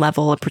want to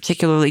level a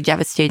particularly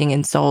devastating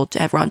insult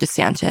at Ron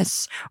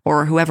DeSantis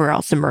or whoever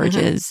else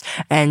emerges,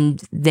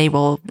 and they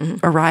will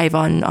arrive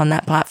on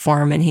that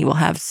platform, and he will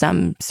have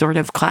some sort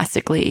of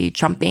classically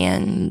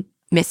Trumpian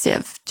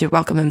missive to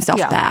welcome himself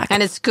back.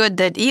 And it's good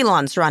that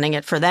Elon's running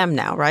it for them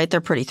now, right?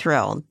 They're pretty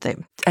thrilled.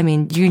 I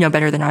mean, you know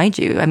better than I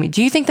do. I mean,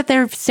 do you think that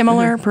they're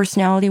similar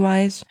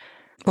personality-wise?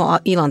 Well,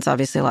 Elon's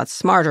obviously a lot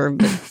smarter,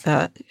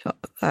 but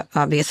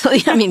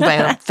obviously, I mean, by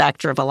a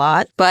factor of a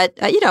lot. But,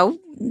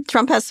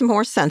 Trump has some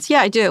horse sense. Yeah,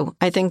 I do.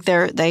 I think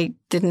they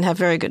didn't have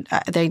very good,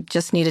 they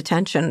just need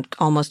attention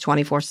almost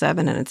 24/7,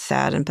 and it's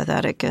sad and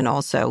pathetic and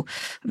also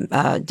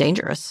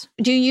dangerous.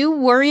 Do you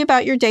worry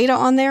about your data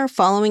on there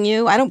following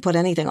you? I don't put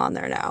anything on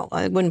there now.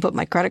 I wouldn't put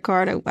my credit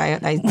card.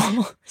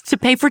 To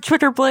pay for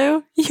Twitter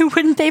Blue? You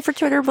wouldn't pay for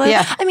Twitter Blue?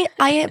 Yeah. I mean,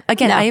 I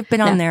have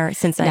been on there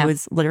since I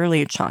was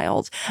literally a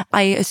child.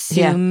 I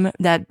assume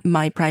that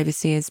my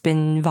privacy has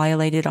been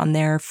violated on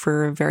there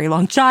for a very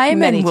long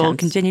time and will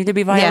continue to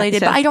be violated.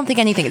 But I don't think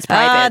anything is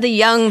private. The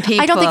young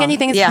people. I don't think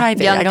anything is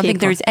private. I don't think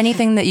there's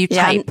anything that you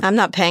type. I'm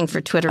not paying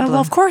for Twitter Blue.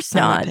 Well, of course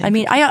not. I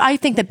mean, I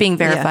think that being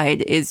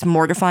verified is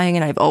mortifying,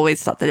 and I've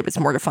always thought that it was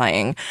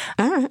mortifying.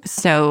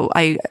 So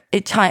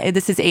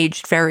this has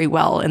aged very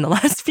well in the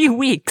last few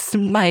weeks,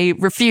 my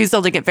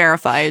refusal to get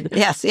verified.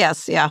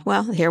 Yes. Yeah.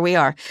 Well, here we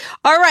are.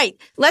 All right.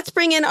 Let's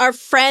bring in our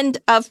friend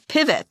of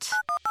Pivot.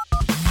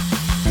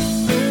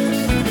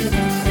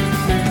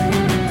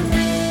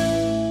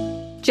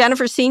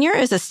 Jennifer Senior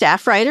is a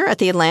staff writer at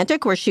The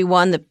Atlantic, where she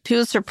won the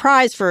Pulitzer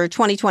Prize for her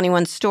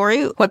 2021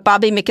 story, What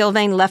Bobby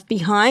McIlvaine Left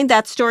Behind.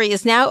 That story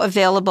is now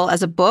available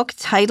as a book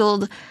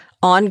titled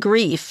On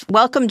Grief.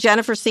 Welcome,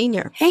 Jennifer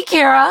Senior. Hey,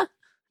 Kara.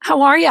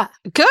 How are you?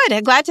 Good.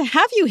 I'm glad to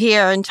have you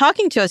here and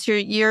talking to us.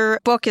 Your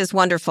book is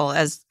wonderful,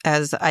 as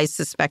I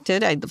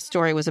suspected. The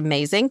story was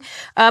amazing.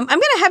 I'm going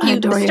to have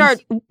you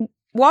start.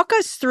 Walk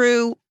us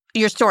through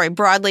your story.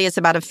 Broadly, it's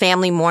about a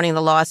family mourning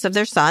the loss of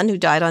their son who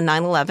died on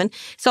 9/11.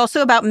 It's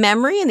also about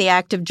memory and the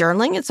act of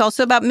journaling. It's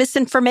also about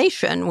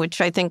misinformation, which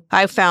I think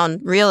I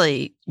found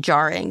really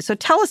jarring. So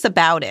tell us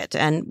about it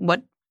and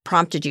what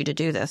prompted you to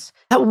do this.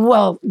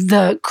 Well,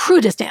 the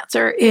crudest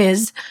answer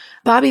is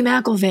Bobby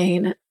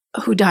McIlvaine,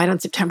 who died on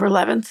September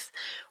 11th,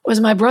 was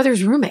my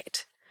brother's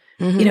roommate.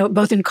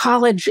 Both in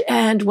college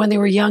and when they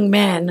were young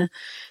men.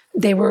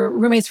 They were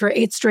roommates for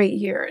 8 straight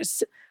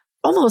years.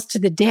 Almost to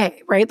the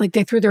day, right? Like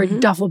they threw their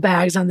duffel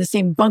bags on the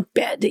same bunk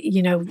bed,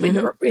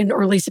 in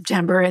early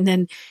September. And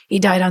then he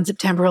died on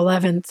September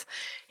 11th,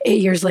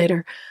 8 years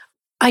later.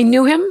 I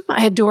knew him.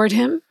 I adored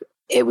him.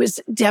 It was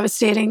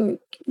devastating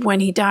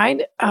when he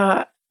died.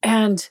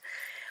 And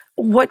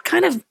what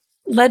kind of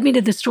led me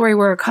to the story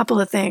were a couple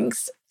of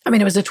things. I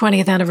mean, it was the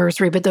 20th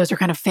anniversary, but those are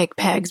kind of fake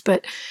pegs.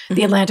 But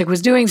The Atlantic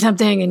was doing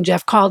something, and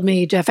Jeff called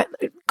me, Jeff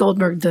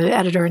Goldberg, the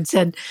editor, and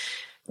said,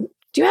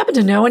 do you happen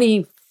to know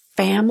any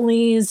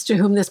families to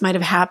whom this might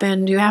have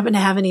happened? Do you happen to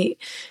have any,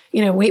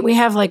 we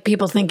have like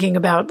people thinking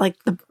about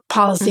like the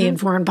policy and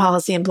foreign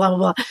policy and blah, blah,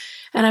 blah.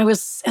 And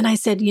I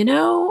said,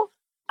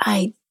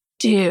 I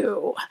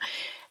do.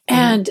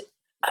 And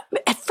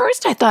at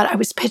first I thought I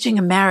was pitching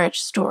a marriage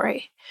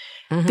story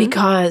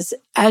because,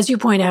 as you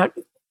point out,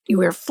 you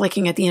were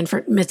flicking at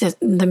the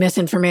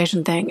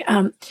misinformation thing.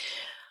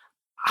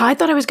 I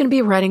thought I was going to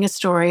be writing a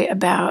story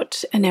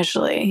about,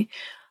 initially,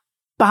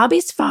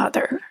 Bobby's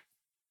father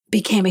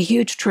became a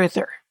huge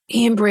truther.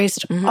 He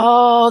embraced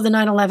all the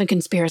 9/11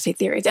 conspiracy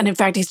theories. And in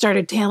fact, he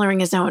started tailoring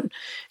his own,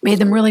 made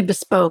them really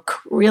bespoke,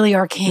 really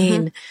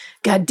arcane,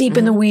 got deep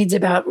in the weeds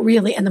about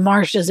in the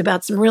marshes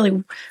about some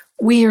really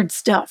weird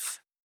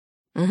stuff.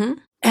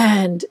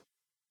 And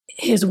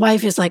his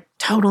wife is like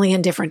totally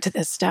indifferent to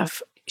this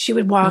stuff. She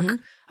would walk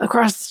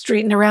across the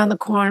street and around the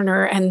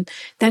corner and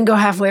then go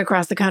halfway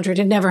across the country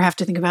to never have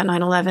to think about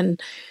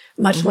 9/11,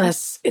 much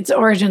less its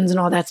origins and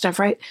all that stuff,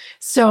 right?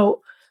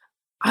 So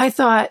I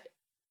thought,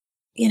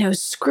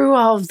 screw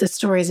all of the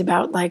stories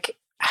about like,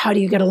 how do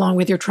you get along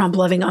with your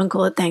Trump-loving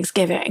uncle at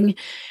Thanksgiving?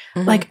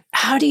 Like,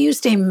 how do you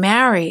stay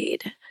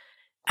married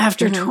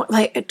after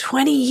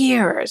 20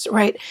 years,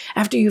 right?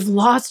 After you've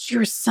lost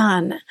your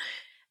son,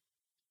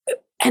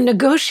 and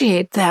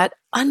negotiate that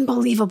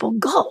unbelievable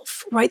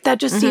gulf, right? That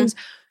just seems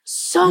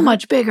so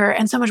much bigger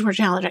and so much more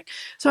challenging.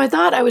 So I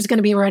thought I was going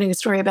to be writing a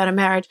story about a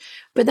marriage,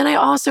 but then I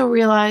also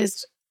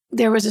realized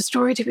there was a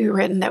story to be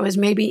written that was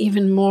maybe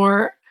even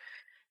more,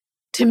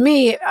 to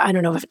me, I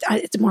don't know if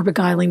it's more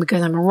beguiling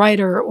because I'm a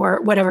writer or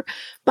whatever.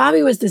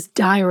 Bobby was this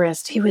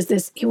diarist.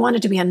 He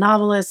wanted to be a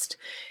novelist.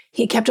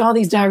 He kept all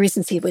these diaries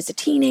since he was a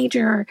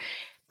teenager.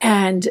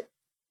 And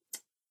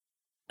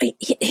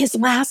his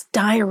last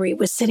diary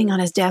was sitting on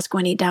his desk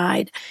when he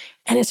died.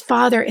 And his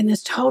father, in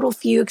this total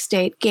fugue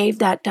state, gave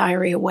that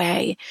diary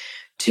away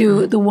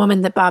to the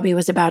woman that Bobby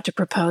was about to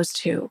propose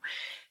to,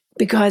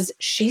 because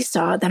she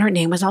saw that her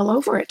name was all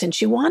over it and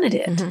she wanted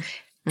it.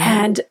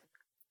 And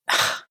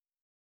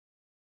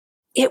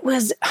he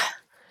was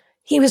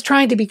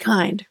trying to be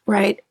kind,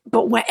 right?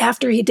 But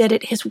after he did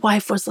it, his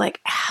wife was like,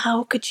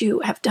 how could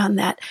you have done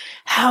that?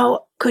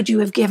 How could you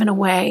have given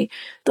away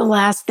the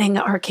last thing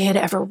our kid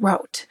ever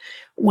wrote,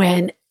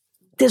 when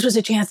this was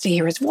a chance to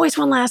hear his voice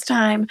one last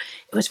time?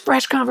 It was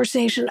fresh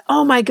conversation.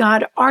 Oh my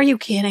God, are you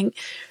kidding?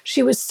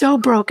 She was so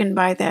broken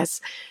by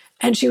this.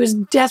 And she was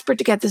desperate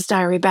to get this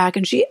diary back.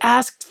 And she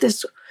asked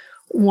this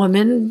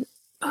woman,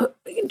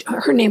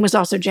 her name was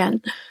also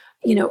Jen,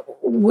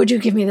 would you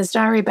give me this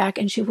diary back?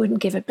 And she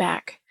wouldn't give it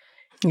back.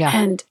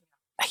 And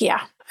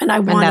I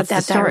wanted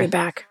that diary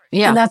back.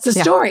 And that's the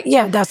story.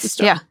 Yeah, that's the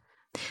story. Yeah.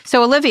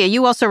 So, Olivia,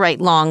 you also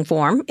write long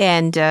form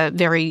and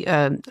very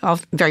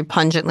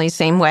pungently,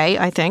 same way,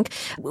 I think.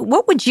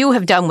 What would you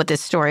have done with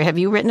this story? Have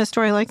you written a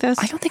story like this?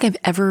 I don't think I've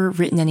ever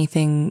written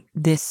anything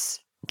this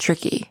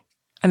tricky.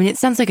 I mean, it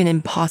sounds like an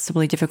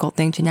impossibly difficult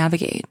thing to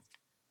navigate.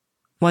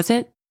 Was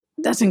it?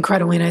 That's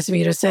incredibly nice of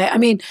you to say. I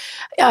mean,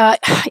 yeah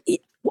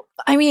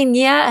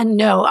and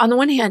no. On the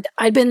one hand,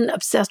 I'd been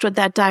obsessed with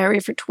that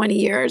diary for 20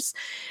 years.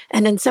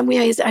 And in some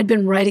ways, I'd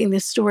been writing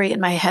this story in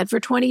my head for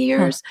 20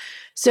 years.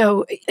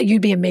 So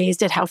you'd be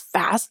amazed at how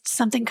fast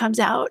something comes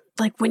out.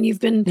 Like when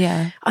you've been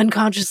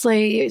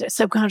unconsciously,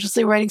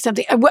 subconsciously writing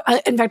something.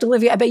 In fact,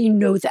 Olivia, I bet you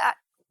know that.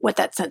 what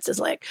that sense is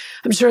like.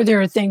 I'm sure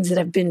there are things that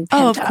have been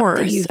pent of up course.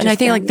 that you've And I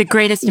think been, like the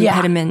greatest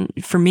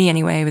impediment for me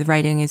anyway with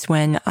writing is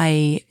when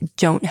I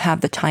don't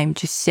have the time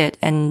to sit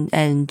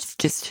and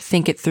just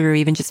think it through,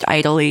 even just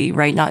idly,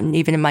 right? Not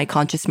even in my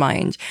conscious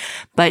mind.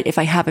 But if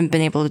I haven't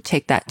been able to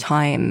take that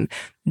time,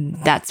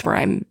 that's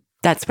when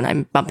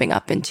I'm bumping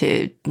up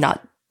into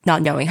not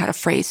knowing how to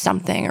phrase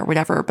something or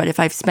whatever. But if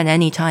I've spent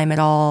any time at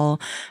all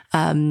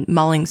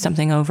mulling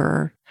something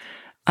over,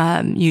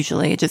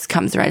 usually it just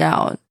comes right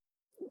out.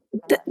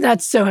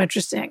 That's so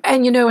interesting.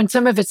 And, and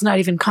some of it's not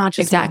even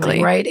conscious. Exactly.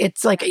 Mulling, right?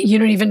 It's like you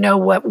don't even know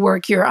what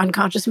work your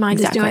unconscious mind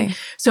is doing.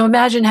 So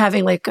imagine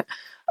having like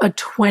a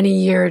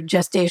 20-year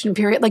gestation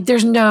period. Like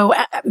there's no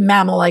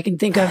mammal I can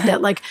think of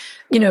that like,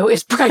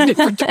 is pregnant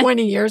for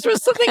 20 years or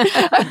something.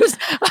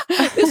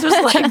 This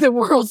was like the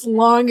world's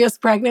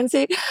longest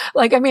pregnancy.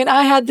 Like, I mean,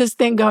 I had this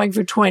thing going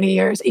for 20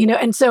 years,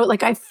 and so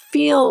like, I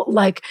feel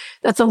like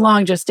that's a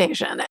long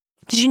gestation.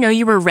 Did you know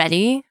you were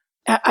ready?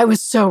 I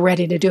was so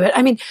ready to do it.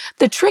 I mean,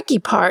 the tricky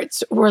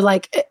parts were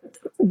like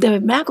the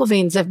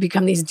McIlvaines have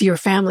become these dear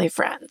family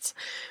friends.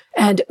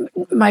 And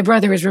my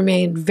brother has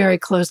remained very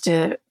close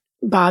to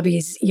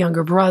Bobby's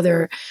younger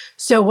brother.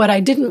 So what I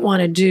didn't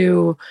want to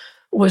do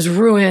was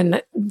ruin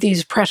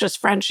these precious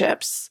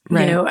friendships,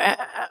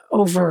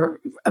 over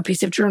a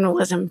piece of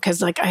journalism,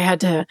 because like I had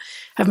to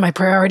have my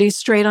priorities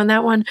straight on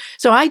that one.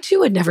 So I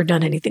too had never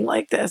done anything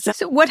like this.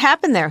 So what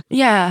happened there?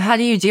 Yeah. How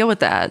do you deal with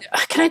that?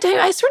 Can I tell you,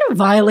 I sort of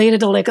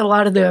violated like a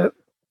lot of the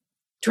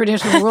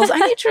traditional rules. I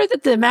made sure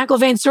that the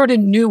McIlvaines sort of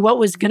knew what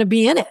was going to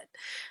be in it.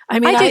 I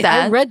mean, I do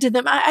that. I read to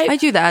them. I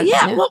do that.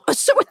 Yeah. Well,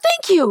 so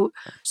thank you.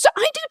 So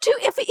I do too.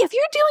 If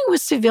you're dealing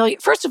with civilian,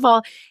 first of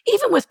all,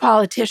 even with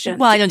politicians.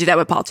 Well, I don't do that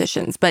with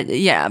politicians, but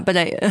yeah, but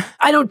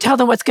I don't tell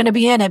them what's going to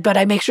be in it, but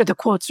I make sure the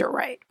quotes are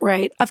right.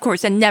 Right. Of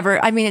course. And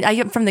never, I mean, I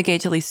get from the Gay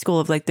Tilly school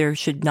of like, there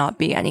should not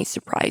be any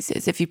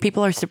surprises. If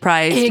people are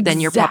surprised, then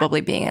you're probably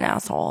being an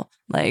asshole.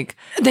 Like,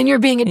 then you're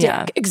being a dick.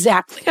 Yeah.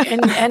 Exactly.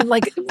 And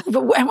like,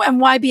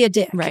 and why be a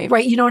dick?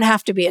 Right. You don't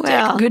have to be a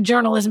dick. Good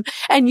journalism.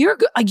 And you're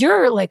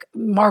like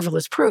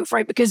marvelous proof,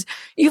 right? Because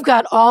you've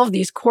got all of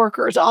these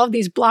corkers, all of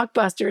these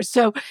blockbusters.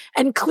 So,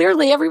 and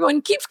clearly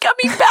everyone keeps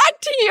coming back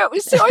to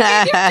you. So,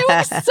 I mean, you're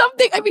doing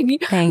something. I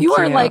mean, you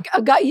are like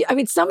a guy. I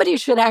mean, somebody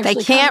should actually.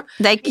 They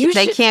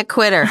can't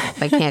quit her.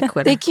 They can't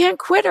quit her. They can't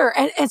quit her.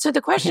 And so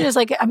the question is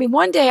like, I mean,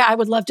 one day I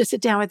would love to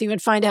sit down with you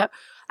and find out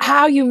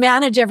how you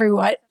manage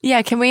everyone.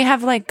 Yeah. Can we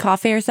have like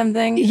coffee or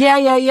something?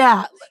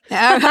 Yeah.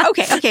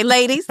 Okay,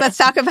 ladies, let's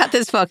talk about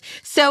this book.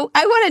 So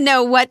I want to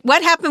know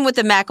what happened with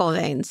the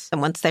McIlvaines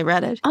once they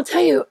read it. I'll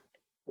tell you,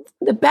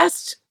 the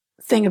best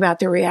thing about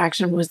their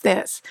reaction was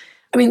this.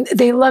 I mean,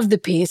 they loved the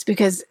piece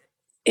because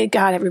it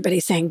got everybody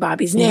saying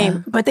Bobby's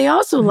name, but they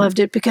also loved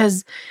it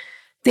because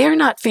they're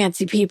not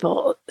fancy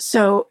people.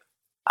 So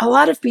a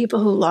lot of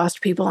people who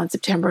lost people on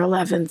September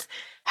 11th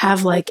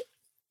have like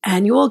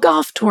annual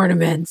golf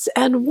tournaments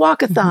and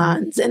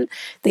walkathons, and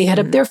they hit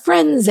up their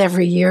friends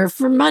every year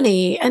for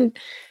money. And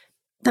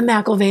the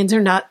McIlvaines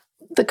are not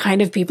the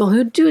kind of people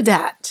who do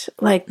that.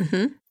 Like,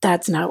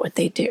 that's not what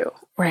they do,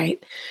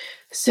 right?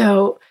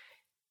 So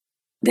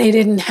they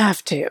didn't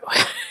have to,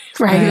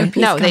 right?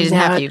 No, they didn't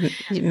have to.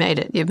 You made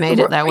it. You made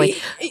it that way.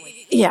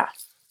 Yeah.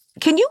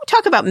 Can you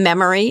talk about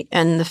memory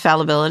and the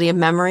fallibility of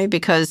memory?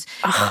 Because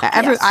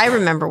I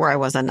remember where I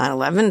was on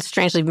 9/11.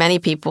 Strangely, many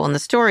people in the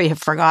story have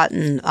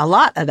forgotten a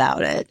lot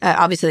about it.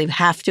 Obviously, they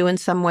have to in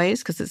some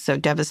ways because it's so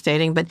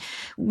devastating. But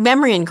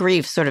memory and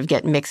grief sort of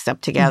get mixed up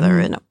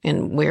together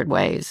in weird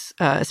ways,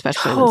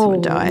 especially when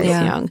someone dies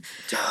young.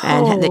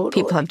 And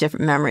people have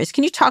different memories.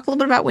 Can you talk a little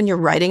bit about when you're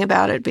writing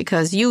about it?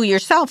 Because you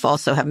yourself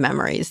also have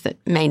memories that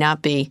may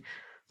not be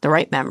the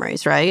right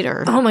memories, right?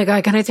 Or oh my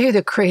God, can I tell you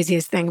the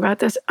craziest thing about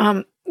this?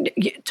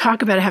 You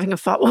talk about having a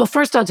fault. Well,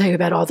 first I'll tell you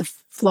about all the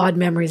flawed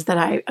memories that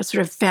I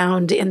sort of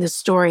found in this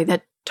story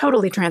that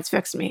totally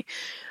transfixed me.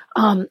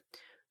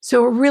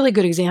 So a really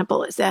good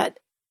example is that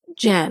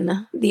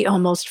Jen, the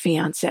almost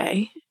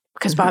fiance,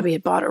 because Bobby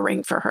had bought a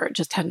ring for her,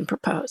 just hadn't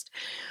proposed.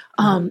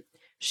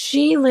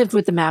 She lived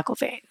with the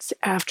McIlvaines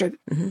after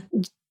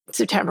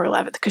September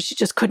 11th because she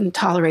just couldn't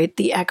tolerate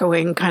the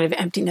echoing kind of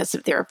emptiness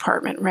of their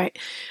apartment, right?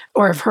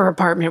 Or of her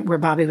apartment where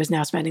Bobby was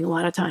now spending a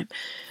lot of time.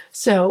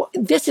 So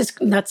this is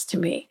nuts to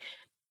me.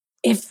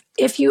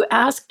 If you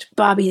asked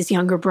Bobby's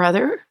younger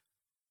brother,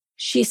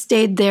 she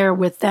stayed there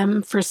with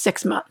them for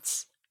 6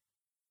 months.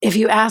 If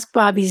you ask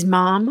Bobby's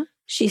mom,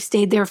 she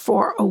stayed there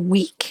for a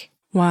week.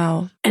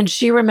 Wow. And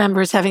she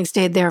remembers having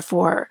stayed there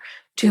for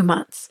 2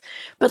 months.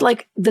 But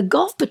like the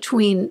gulf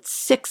between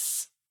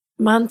 6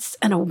 months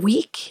and a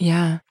week.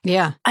 Yeah.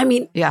 Yeah. I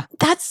mean, yeah.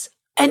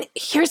 And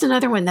here's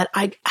another one that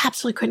I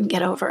absolutely couldn't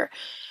get over.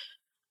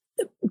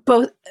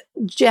 Both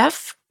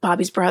Jeff,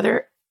 Bobby's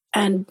brother,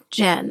 and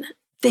Jen,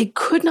 they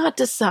could not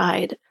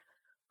decide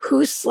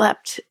who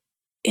slept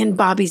in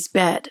Bobby's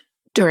bed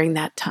during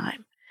that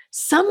time.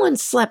 Someone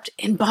slept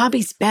in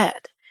Bobby's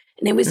bed,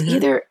 and it was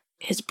either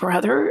his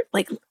brother,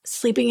 like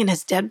sleeping in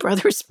his dead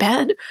brother's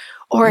bed,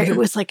 or it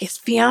was like his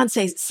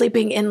fiance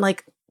sleeping in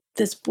like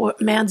this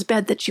man's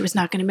bed that she was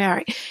not going to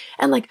marry.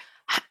 And like,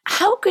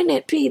 how can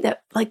it be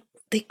that like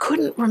they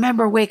couldn't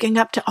remember waking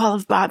up to all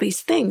of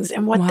Bobby's things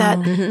and what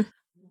that,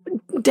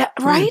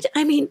 right?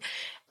 I mean,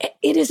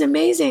 it is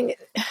amazing.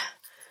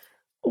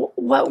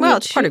 Well,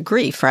 it's part of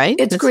grief, right?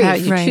 It's grief. How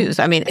you choose.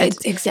 I mean,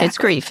 exactly. It's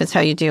grief. It's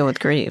how you deal with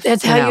grief.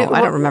 That's how you.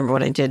 I don't remember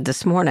what I did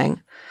this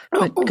morning.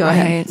 But go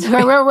ahead.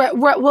 Right.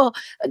 Well,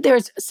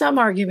 there's some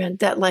argument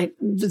that like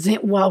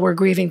while we're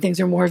grieving, things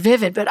are more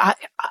vivid, but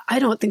I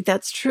don't think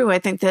that's true. I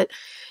think that,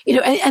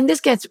 and this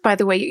gets, by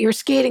the way, you're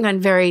skating on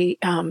very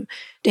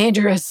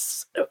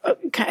dangerous,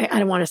 I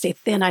don't want to say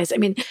thin ice. I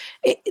mean,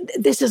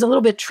 this is a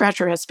little bit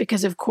treacherous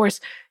because, of course,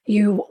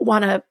 you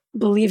want to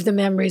believe the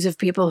memories of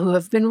people who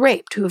have been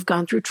raped, who have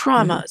gone through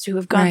traumas, who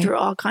have gone through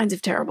all kinds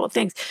of terrible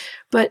things.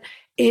 But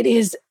it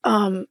is,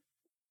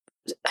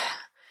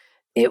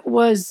 it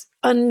was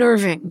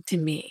unnerving to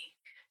me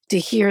to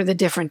hear the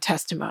different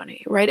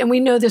testimony, right? And we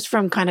know this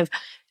from kind of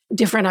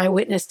different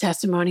eyewitness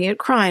testimony at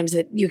crimes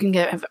that you can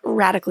get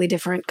radically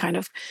different kind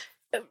of,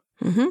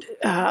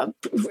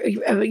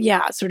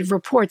 sort of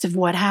reports of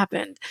what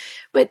happened.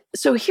 But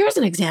so here's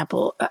an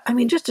example. I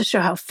mean, just to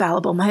show how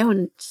fallible my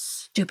own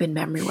stupid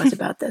memory was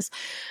about this.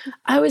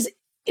 I was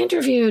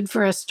interviewed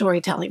for a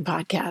storytelling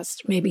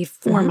podcast maybe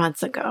 4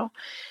 months ago.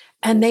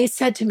 And they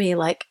said to me,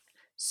 like,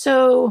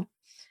 so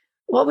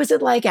what was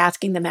it like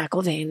asking the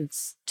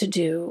McIlvaines to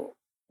do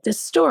this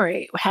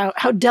story?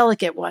 How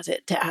delicate was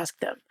it to ask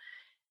them?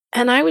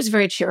 And I was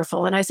very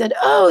cheerful. And I said,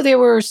 oh, they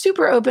were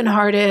super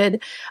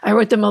open-hearted. I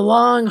wrote them a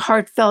long,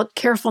 heartfelt,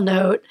 careful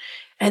note.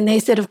 And they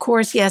said, of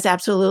course, yes,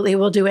 absolutely.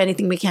 We'll do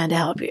anything we can to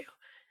help you.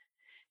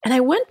 And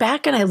I went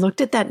back and I looked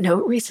at that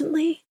note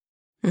recently.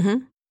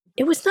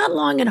 It was not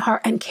long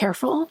and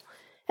careful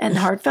and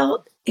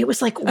heartfelt. It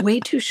was like way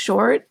too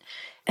short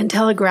and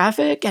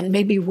telegraphic and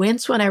made me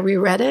wince when I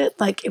reread it.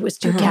 Like it was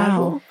too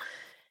casual.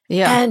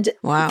 Yeah. And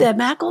the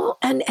Mackle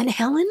and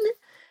Helen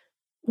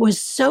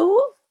was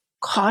so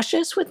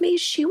cautious with me.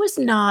 She was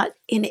not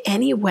in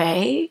any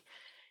way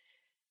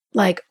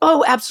like,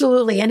 oh,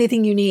 absolutely,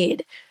 anything you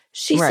need.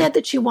 She said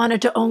that she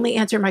wanted to only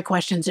answer my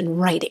questions in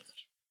writing.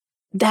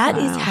 That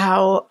is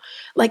how,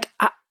 like,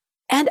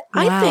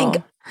 I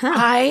think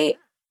I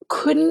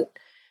couldn't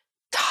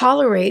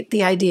tolerate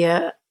the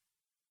idea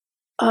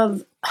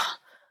of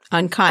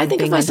unkind,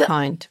 being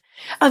unkind.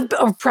 Of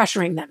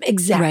pressuring them,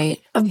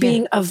 exactly. Of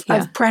being of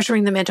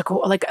pressuring them into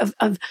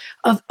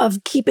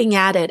of keeping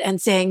at it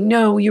and saying,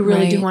 no, you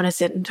really do want to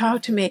sit and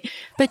talk to me.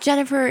 But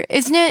Jennifer,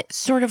 isn't it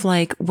sort of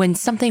like when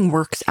something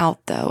works out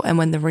though, and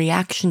when the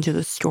reaction to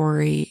the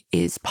story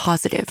is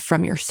positive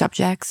from your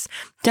subjects,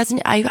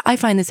 I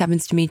find this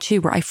happens to me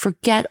too, where I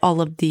forget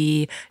all of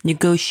the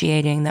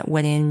negotiating that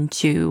went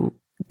into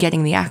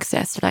getting the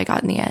access that I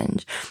got in the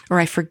end, or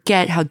I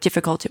forget how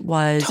difficult it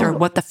was, or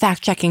what the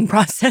fact-checking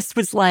process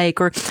was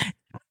like, or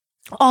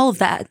all of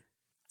that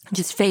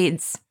just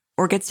fades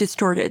or gets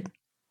distorted.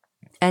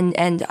 And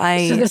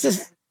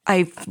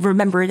I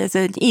remember it as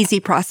an easy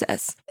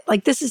process.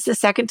 Like, this is the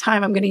second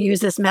time I'm going to use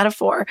this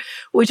metaphor,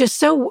 which is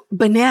so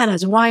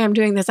bananas. Why I'm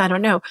doing this, I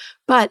don't know.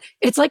 But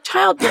it's like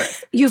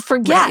childbirth. You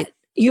forget.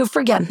 You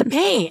forget the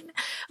pain.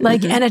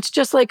 Like, and it's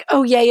just like,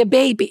 oh, yay, a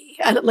baby,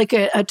 like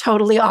a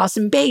totally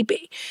awesome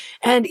baby.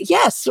 And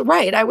yes,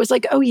 right. I was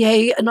like, oh,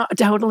 yay, a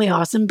totally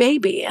awesome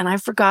baby. And I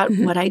forgot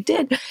what I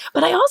did.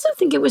 But I also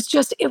think it was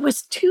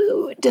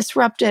too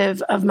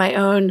disruptive of my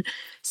own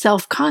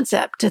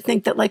self-concept to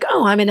think that like,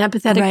 oh, I'm an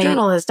empathetic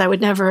journalist. I would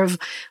never have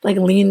like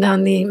leaned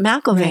on the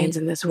McIlvaines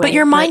in this way. But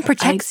your mind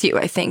protects you,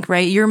 I think,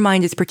 right? Your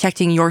mind is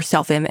protecting your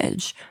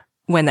self-image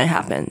when that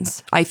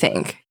happens, I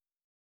think.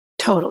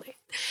 Totally.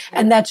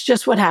 And that's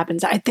just what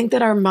happens. I think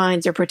that our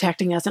minds are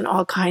protecting us in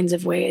all kinds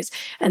of ways.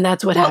 And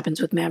that's what happens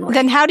with memory.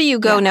 Then how do you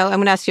go now? I'm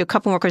going to ask you a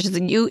couple more questions.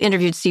 You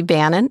interviewed Steve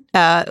Bannon.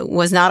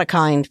 Was not a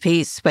kind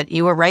piece, but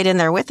you were right in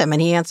there with him.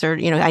 And he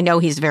answered, I know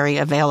he's very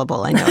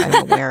available. I know,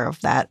 I'm aware of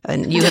that.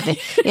 And you have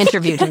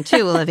interviewed him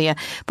too, Olivia.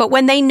 But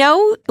when they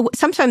know,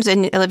 sometimes,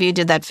 and Olivia, you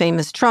did that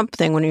famous Trump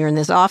thing when you were in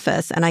this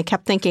office. And I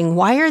kept thinking,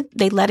 why are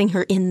they letting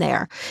her in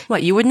there?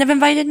 What, you wouldn't have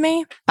invited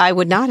me? I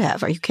would not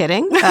have. Are you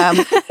kidding?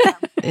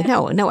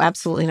 No,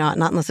 absolutely not.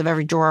 Not unless if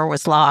every drawer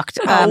was locked.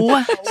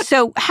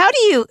 So how do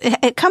you,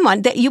 come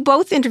on, you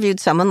both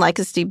interviewed someone like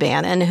a Steve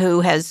Bannon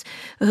who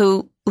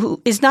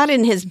is not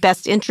in his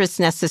best interest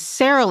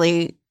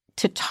necessarily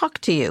to talk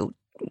to you.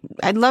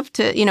 I'd love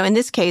to, in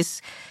this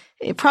case,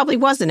 it probably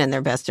wasn't in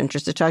their best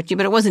interest to talk to you,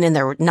 but it wasn't in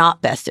their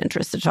not best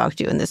interest to talk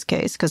to you in this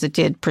case, because it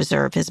did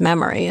preserve his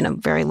memory in a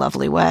very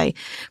lovely way.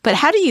 But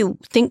how do you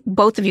think,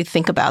 both of you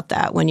think about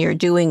that when you're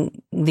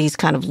doing these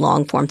kind of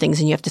long form things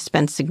and you have to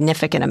spend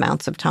significant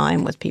amounts of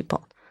time with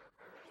people?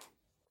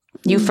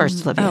 You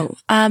first, Olivia.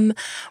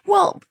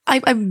 Well,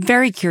 I'm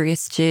very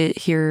curious to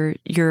hear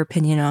your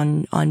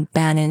opinion on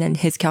Bannon and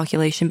his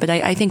calculation, but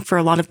I think for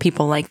a lot of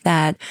people like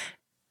that,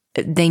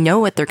 they know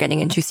what they're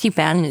getting into. Steve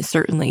Bannon is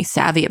certainly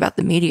savvy about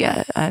the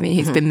media. I mean,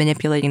 he's been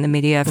manipulating the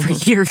media for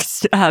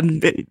years,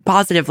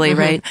 positively,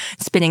 right?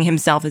 Spinning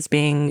himself as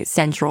being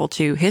central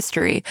to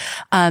history.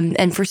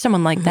 And for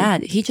someone like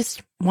that, he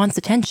just wants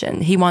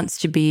attention. He wants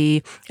to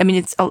be, I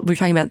mean, we're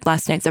talking about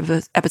last night's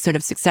episode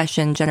of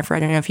Succession, Jennifer. I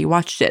don't know if you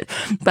watched it,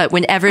 but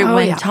when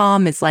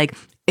Tom is like,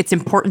 it's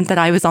important that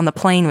I was on the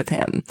plane with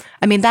him.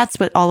 I mean, that's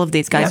what all of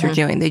these guys are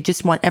doing. They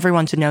just want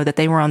everyone to know that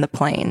they were on the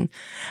plane.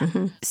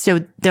 Mm-hmm. So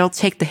they'll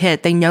take the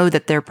hit. They know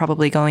that they're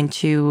probably going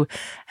to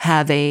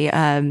have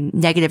a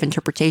negative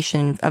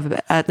interpretation of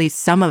at least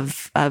some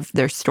of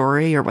their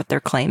story or what they're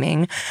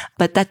claiming.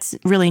 But that's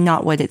really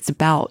not what it's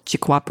about, to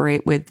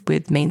cooperate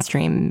with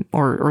mainstream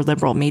or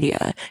liberal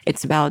media.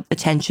 It's about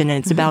attention,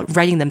 and it's about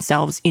writing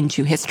themselves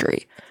into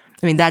history.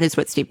 I mean, that is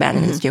what Steve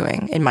Bannon is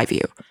doing, in my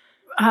view.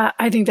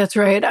 I think that's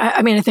right.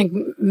 I mean, I think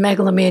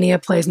megalomania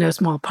plays no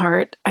small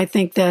part. I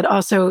think that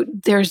also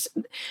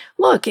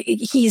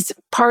he's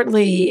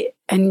partly,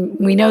 and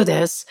we know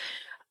this,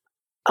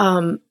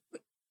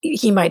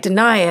 he might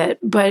deny it,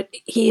 but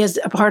he is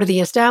a part of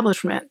the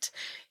establishment.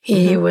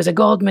 He was a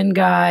Goldman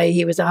guy.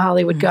 He was a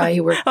Hollywood guy.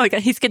 He worked. Oh my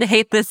God, he's going to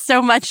hate this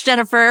so much,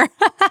 Jennifer.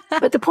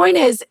 But the point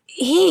is,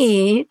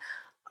 he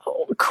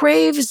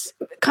craves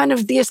kind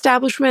of the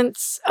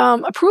establishment's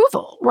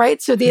approval, right?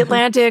 So the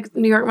Atlantic,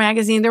 New York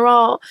Magazine, they're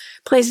all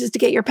places to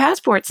get your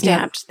passport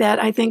stamped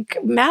that I think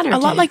matter a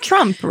lot, like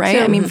Trump, right?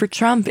 So, I mean, for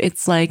Trump,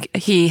 it's like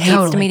he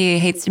hates the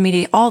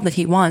media. All that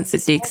he wants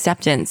is the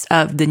acceptance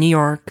of the New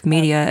York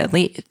media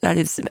elite. That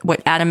is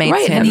what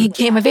animates him. And he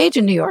came of age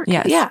in New York.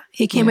 Yes. Yeah,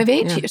 he came of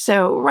age here.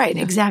 So,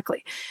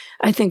 exactly.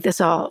 I think this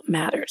all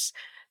matters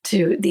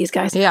to these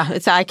guys. Yeah,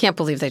 I can't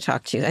believe they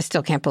talked to you. I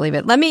still can't believe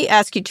it. Let me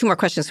ask you two more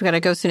questions. We got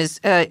to go soon.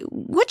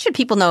 What should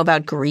people know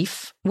about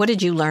grief? What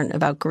did you learn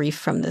about grief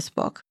from this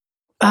book?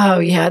 Oh,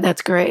 yeah,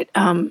 that's great.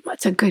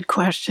 That's a good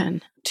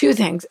question. Two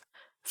things.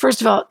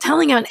 First of all,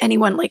 telling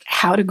anyone like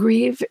how to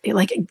grieve,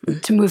 like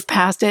to move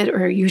past it,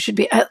 or you should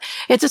be.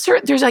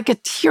 There's like a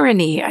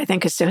tyranny, I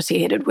think,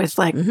 associated with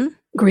like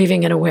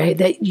grieving in a way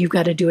that you've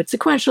got to do it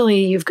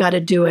sequentially. You've got to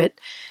do it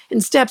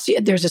in steps.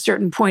 There's a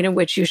certain point in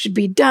which you should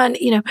be done,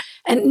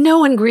 and no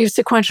one grieves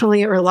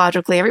sequentially or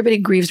logically. Everybody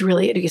grieves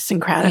really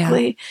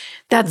idiosyncratically. Yeah.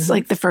 That's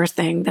like the first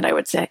thing that I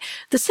would say.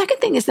 The second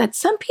thing is that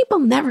some people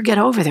never get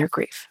over their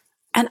grief.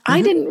 And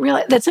I didn't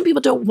realize that some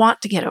people don't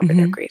want to get over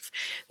their grief.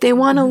 They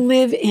want to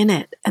live in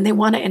it and they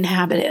want to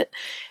inhabit it.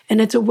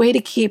 And it's a way to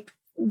keep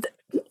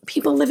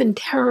people live in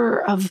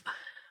terror of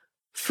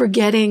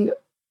forgetting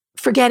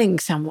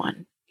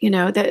someone,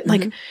 that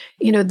like,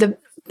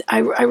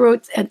 I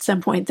wrote at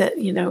some point that,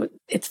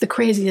 it's the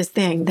craziest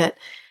thing that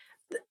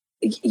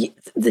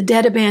the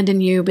dead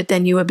abandon you, but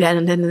then you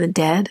abandon the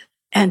dead.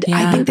 And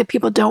I think that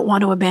people don't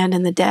want to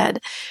abandon the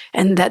dead,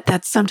 and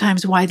that's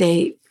sometimes why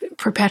they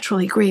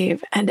perpetually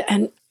grieve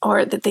and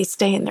or that they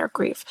stay in their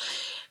grief.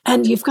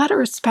 And you've got to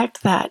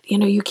respect that.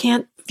 You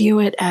can't view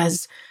it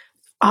as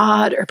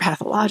odd or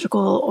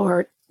pathological,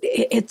 or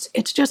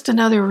it's just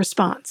another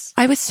response.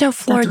 I was so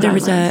floored. There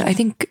was I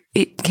think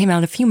it came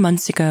out a few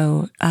months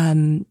ago,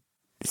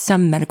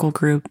 some medical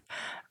group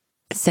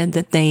said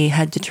that they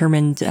had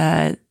determined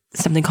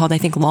something called, I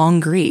think, long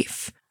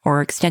grief or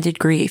extended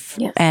grief.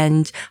 Yes.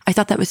 And I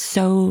thought that was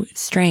so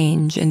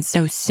strange and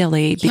so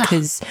silly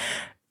because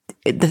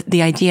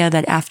the idea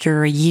that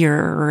after a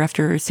year or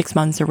after 6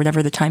 months or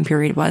whatever the time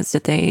period was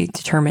that they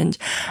determined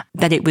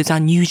that it was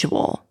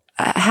unusual.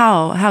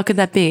 How could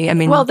that be? I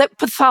mean, well, that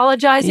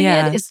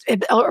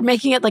pathologizing or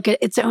making it like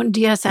its own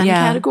DSM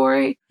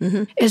category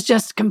is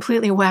just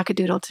completely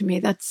wackadoodle to me.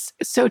 That's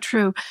so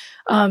true.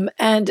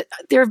 And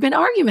there have been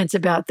arguments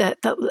about that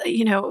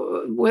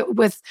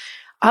with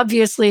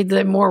obviously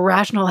the more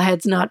rational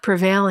heads not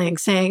prevailing,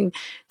 saying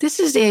this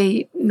is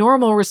a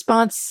normal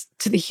response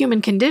to the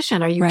human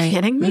condition. Are you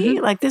kidding me?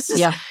 Like, this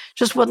is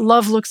just what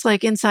love looks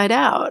like inside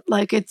out.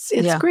 Like, it's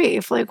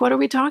grief. Like, what are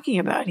we talking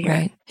about here?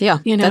 Right. Yeah.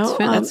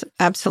 That's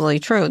absolutely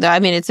true. I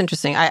mean, it's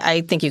interesting.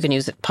 I think you can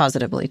use it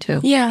positively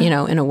too. Yeah.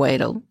 In a way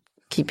to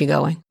keep you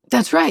going.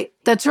 That's right.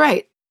 That's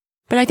right.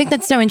 But I think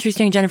that's so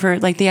interesting, Jennifer,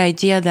 like the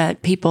idea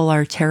that people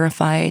are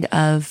terrified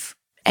of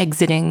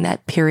exiting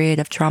that period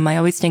of trauma. I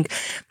always think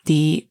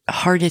the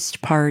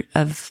hardest part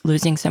of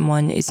losing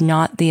someone is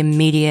not the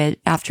immediate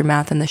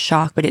aftermath and the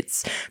shock, but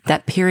it's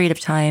that period of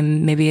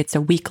time. Maybe it's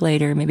a week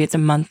later, maybe it's a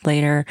month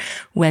later,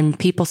 when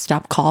people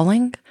stop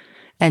calling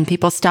and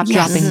people stop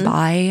dropping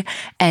by,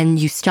 and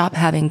you stop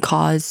having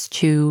cause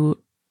to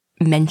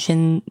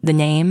mention the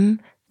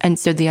name. And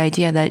so the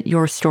idea that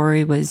your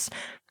story was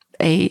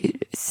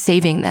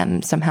saving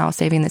them somehow,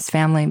 saving this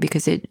family,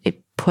 because it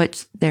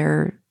put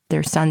their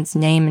son's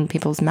name in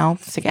people's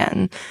mouths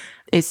again,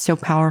 is so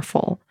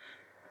powerful.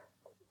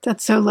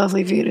 That's so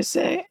lovely of you to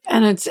say.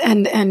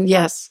 And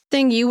yes.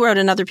 You wrote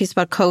another piece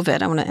about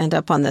COVID. I want to end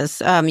up on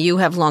this. You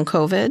have long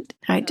COVID.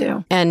 I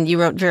do. And you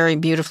wrote very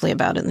beautifully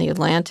about it in The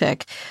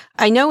Atlantic.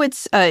 I know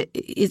it's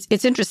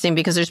interesting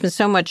because there's been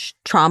so much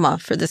trauma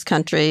for this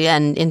country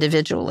and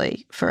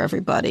individually for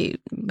everybody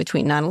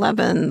between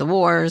 9/11, the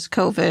wars,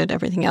 COVID,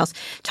 everything else.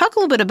 Talk a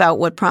little bit about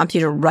what prompted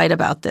you to write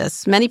about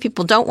this. Many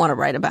people don't want to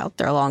write about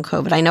their long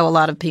COVID. I know a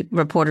lot of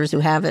reporters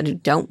who have it who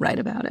don't write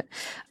about it.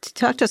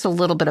 Talk to us a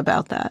little bit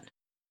about that.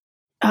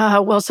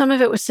 Well, some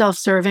of it was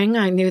self-serving.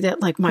 I knew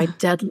that like my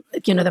that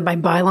my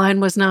byline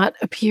was not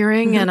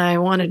appearing, and I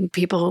wanted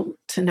people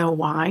to know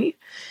why.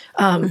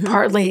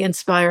 Partly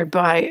inspired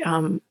by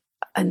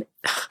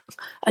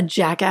a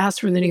jackass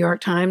from the New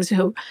York Times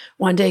who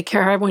one day,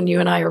 Kara, when you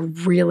and I are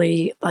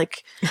really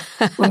like,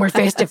 when we're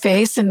face to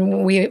face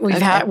and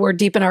we're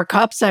deep in our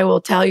cups, I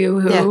will tell you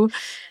who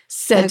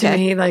said to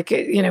me, like,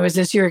 is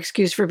this your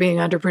excuse for being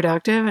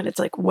underproductive? And it's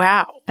like,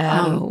 wow.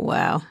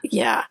 Wow.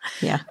 Yeah.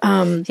 Yeah.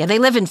 They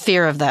live in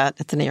fear of that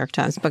at the New York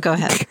Times, but go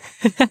ahead.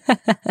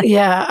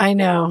 Yeah, I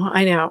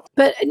know.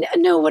 But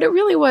no, what it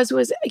really was,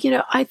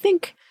 I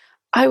think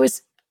I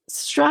was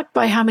struck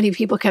by how many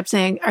people kept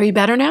saying, "Are you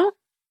better now?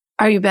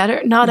 Are you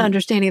better?" Not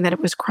understanding that it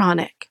was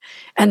chronic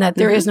and that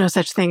there is no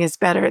such thing as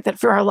better, that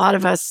for a lot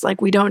of us,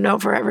 like, we don't know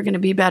if we're ever going to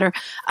be better.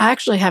 I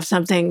actually have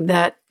something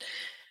that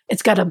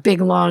it's got a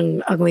big,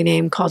 long, ugly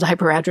name called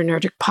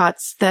hyperadrenergic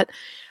POTS that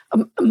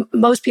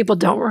most people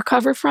don't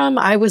recover from.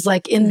 I was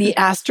like in the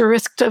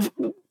asterisk of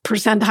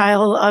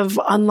percentile of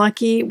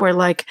unlucky, where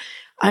like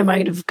I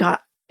might have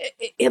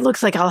it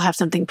looks like I'll have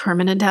something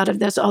permanent out of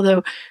this,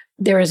 although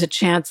there is a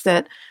chance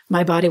that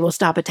my body will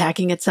stop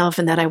attacking itself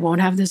and that I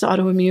won't have this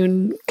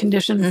autoimmune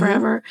condition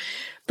forever.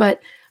 But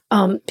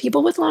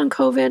people with long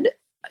COVID,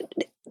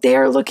 they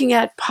are looking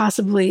at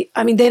possibly,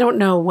 they don't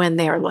know when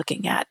they are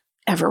looking at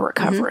ever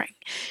recovering.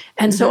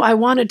 And so I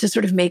wanted to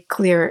sort of make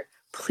clear,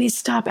 please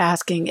stop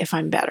asking if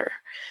I'm better.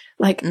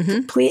 Like,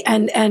 please.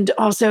 And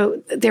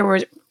also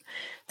there's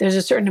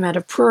a certain amount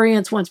of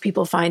prurience once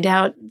people find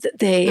out that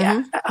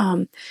they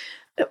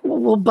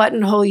will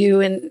buttonhole you.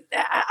 And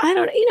I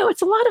don't,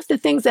 it's a lot of the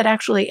things that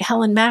actually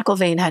Helen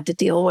McIlvaine had to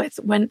deal with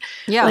when,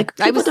 like,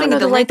 people I was don't thinking know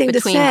the right link thing to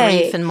between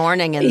say. grief and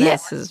mourning and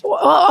this is.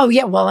 Well,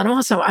 and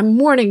also I'm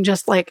mourning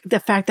just like the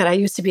fact that I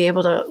used to be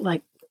able to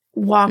like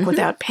walk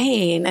without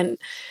pain, and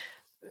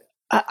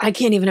I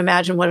can't even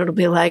imagine what it'll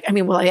be like.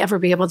 Will I ever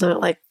be able to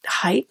like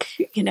hike?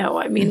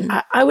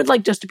 I would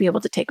like just to be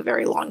able to take a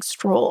very long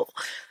stroll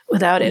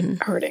without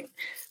it hurting.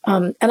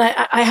 And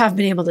I have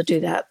been able to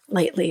do that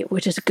lately,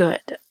 which is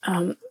good.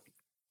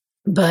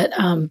 But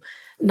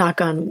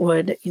knock on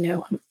wood,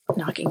 I'm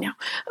knocking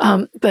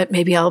now. But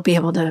maybe I'll be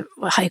able to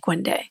hike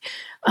one day.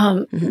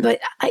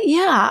 But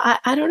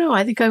I don't know.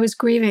 I think I was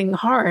grieving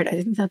hard. I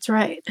think that's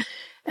right.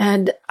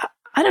 And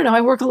I don't know.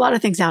 I work a lot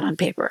of things out on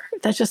paper.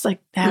 That's just like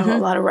how a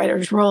lot of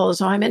writers roll.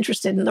 So I'm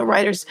interested in the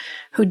writers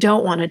who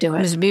don't want to do it.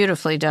 It was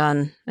beautifully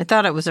done. I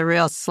thought it was a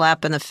real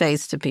slap in the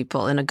face to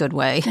people in a good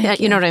way. Thank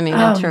you know what I mean?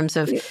 Oh, in terms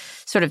of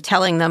sort of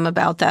telling them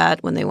about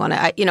that when they want to.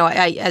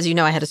 As you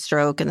know, I had a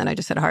stroke and then I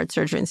just had heart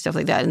surgery and stuff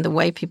like that. And the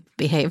way people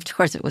behaved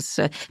towards it was,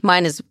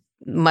 mine is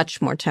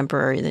much more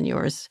temporary than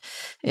yours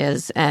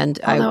is. And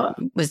I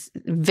was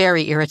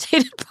very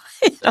irritated by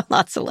it on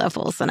lots of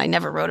levels. And I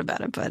never wrote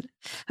about it, but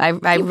when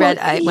I read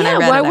it,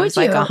 I was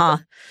like,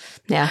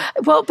 yeah.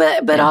 Well,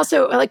 but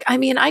also, like,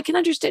 I can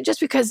understand, just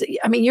because,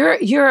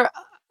 you're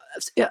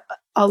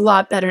a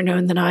lot better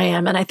known than I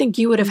am. And I think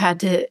you would have had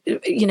to,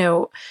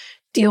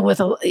 deal with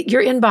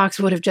your inbox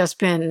would have just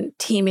been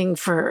teeming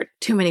for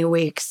too many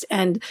weeks,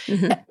 and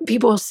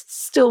people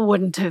still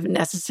wouldn't have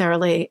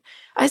necessarily.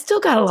 I still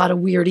got a lot of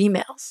weird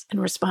emails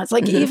in response,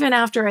 like even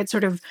after I'd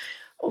sort of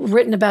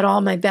written about all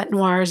my bête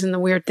noirs and the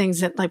weird things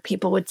that like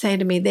people would say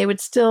to me, they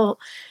would still,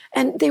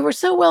 and they were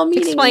so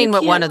well-meaning. Explain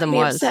what one of them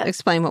was.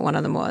 Explain what one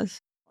of them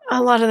was.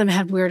 A lot of them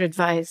had weird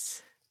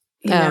advice.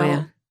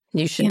 Yeah.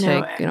 You should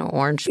take,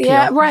 orange peel.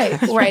 Yeah,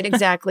 right,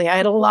 exactly. I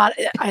had a lot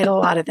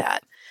of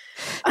that.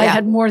 I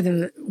had more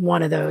than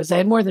one of those. I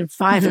had more than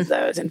 5 of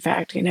those, in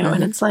fact, and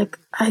it's like,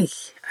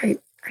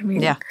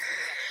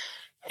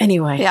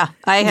 anyway. Yeah,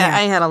 I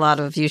had a lot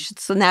of,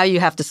 so now you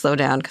have to slow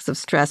down because of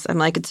stress. I'm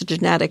like, it's a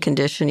genetic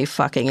condition, you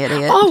fucking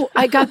idiot. Oh,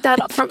 I got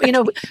that from,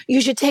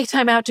 you should take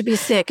time out to be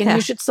sick and you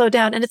should slow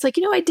down. And it's like,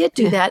 I did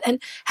do that.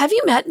 And have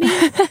you met me?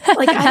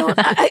 Like,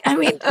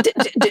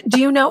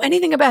 do you know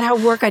anything about how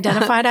work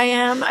identified I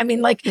am?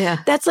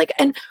 That's like,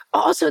 and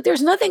also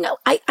there's nothing,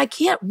 I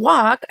can't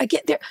walk.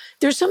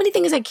 There's so many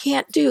things I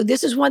can't do.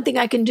 This is one thing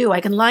I can do.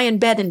 I can lie in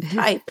bed and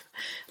type.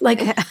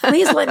 Like,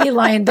 please let me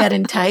lie in bed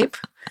and type.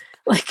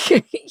 Like,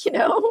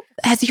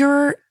 Has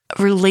your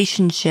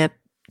relationship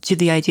to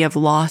the idea of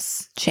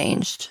loss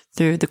changed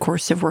through the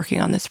course of working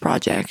on this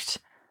project?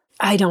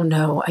 I don't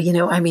know.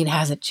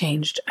 Has it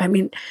changed?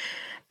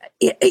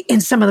 In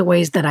some of the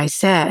ways that I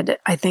said,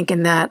 I think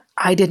in that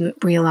I didn't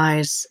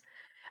realize,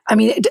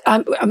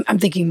 I'm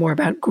thinking more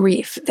about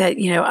grief, that,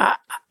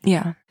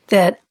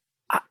 that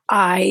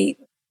I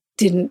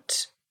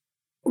didn't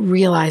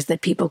realize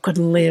that people could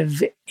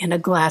live in a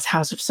glass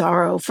house of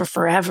sorrow for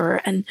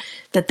forever, and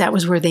that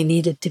was where they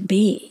needed to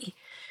be.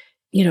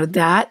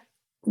 That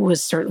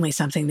was certainly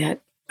something that,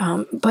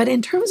 but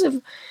in terms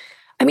of,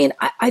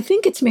 I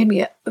think it's made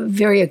me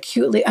very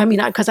acutely,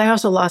 because I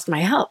also lost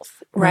my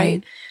health,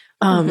 right?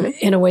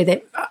 In a way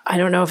that I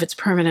don't know if it's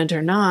permanent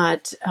or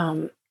not.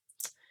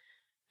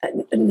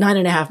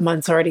 9.5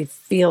 months already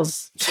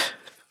feels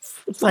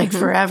like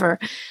forever.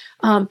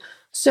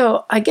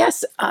 So I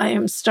guess I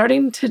am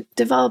starting to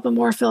develop a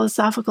more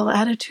philosophical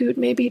attitude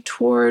maybe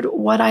toward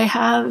what I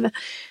have,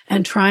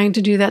 and trying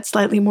to do that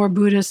slightly more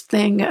Buddhist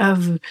thing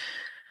of,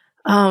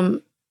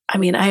 I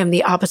mean, I am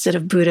the opposite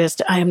of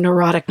Buddhist. I am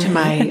neurotic to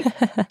my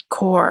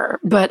core,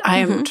 but I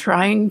am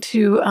trying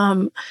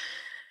to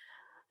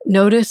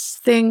notice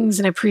things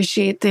and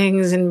appreciate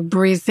things and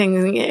breathe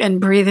things and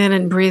breathe in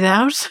and breathe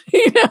out,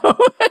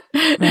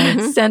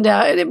 send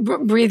out,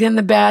 breathe in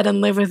the bad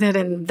and live with it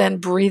and then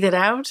breathe it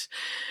out,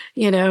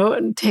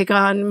 and take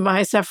on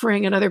my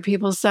suffering and other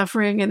people's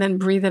suffering and then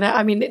breathe it out.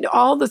 I mean,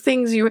 all the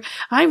things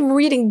I'm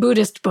reading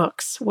Buddhist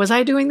books. Was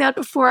I doing that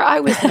before? I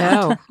was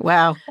not. Oh,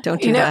 wow.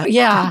 Don't do that.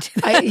 Yeah.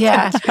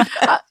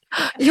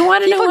 You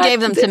want to know what? People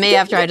gave them to me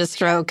after I had a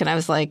stroke, and I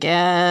was like,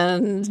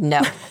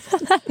 no.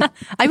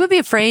 I would be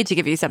afraid to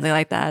give you something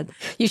like that.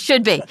 You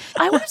should be.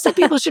 I would have said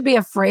people should be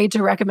afraid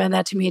to recommend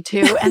that to me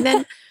too. And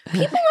then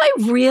people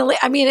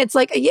it's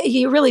like,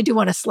 you really do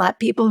want to slap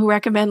people who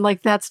recommend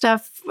like that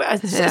stuff,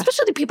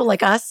 especially people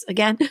like us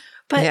again.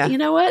 But you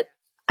know what?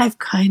 I've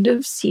kind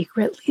of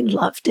secretly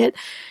loved it.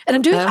 And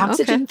I'm doing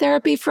oxygen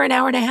therapy for an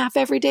hour and a half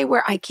every day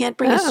where I can't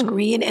bring a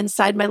screen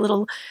inside my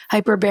little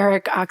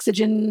hyperbaric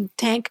oxygen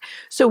tank.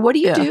 So what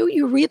do?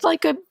 You read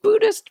like a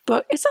Buddhist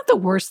book. It's not the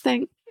worst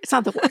thing. It's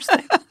not the worst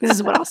thing. This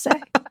is what I'll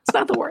say. It's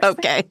not the worst thing.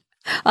 Okay.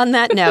 On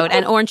that note,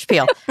 and orange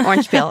peel.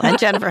 And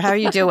Jennifer, how are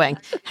you doing?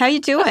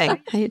 Anyway,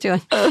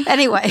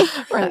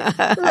 right.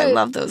 I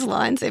love those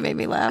lines. They made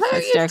me laugh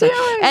hysterically.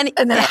 And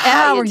then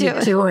how are you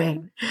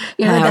doing?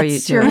 How are you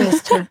doing?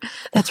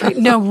 That's right.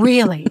 No,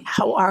 really,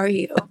 how are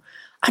you?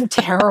 I'm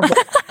terrible.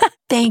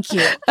 Thank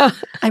you.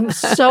 I'm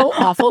so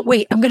awful.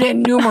 Wait, I'm going to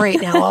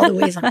enumerate now all the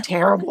ways I'm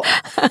terrible,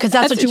 because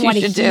that's what you want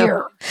to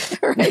hear.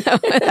 Right? No,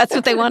 that's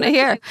what they want to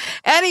hear.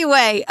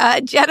 Anyway,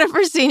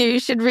 Jennifer Senior, you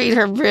should read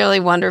her really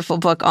wonderful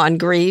book on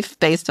grief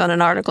based on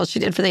an article she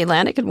did for The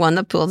Atlantic and won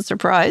the Pulitzer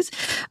Prize.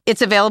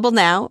 It's available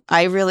now.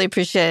 I really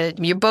appreciate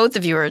it. Both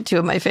of you are two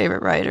of my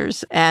favorite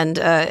writers, and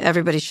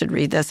everybody should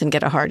read this and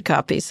get a hard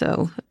copy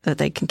so that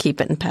they can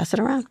keep it and pass it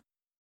around.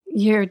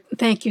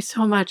 Thank you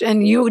so much.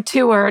 And you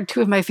two are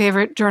two of my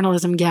favorite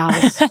journalism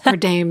gals, or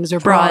dames,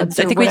 or broads.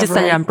 I think we just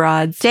said it on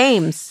broads.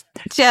 Dames.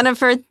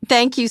 Jennifer,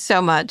 thank you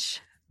so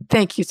much.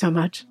 Thank you so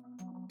much.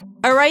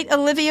 All right,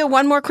 Olivia,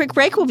 one more quick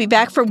break. We'll be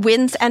back for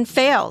Wins and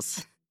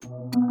Fails.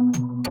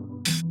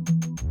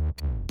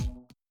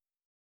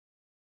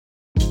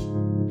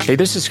 Hey,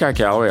 this is Scott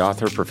Galloway,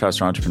 author,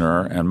 professor,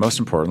 entrepreneur, and most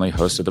importantly,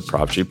 host of the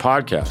Prop G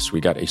podcast.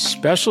 We got a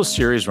special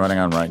series running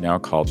on right now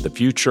called The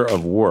Future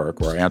of Work,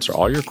 where I answer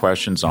all your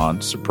questions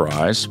on,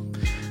 surprise,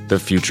 the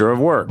future of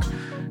work.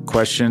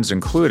 Questions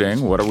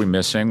including, what are we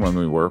missing when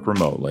we work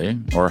remotely?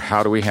 Or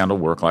how do we handle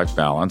work-life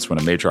balance when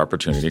a major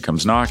opportunity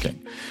comes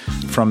knocking?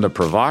 From the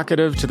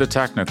provocative to the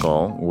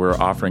technical, we're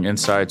offering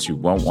insights you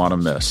won't want to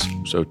miss.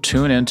 So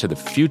tune in to The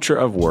Future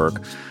of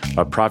Work,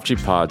 a Prop G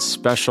Pod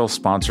special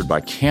sponsored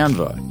by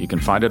Canva. You can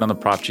find it on the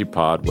Prop G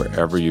Pod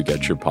wherever you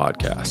get your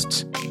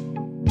podcasts.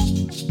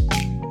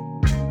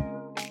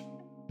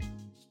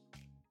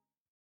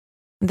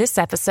 This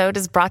episode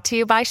is brought to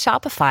you by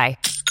Shopify.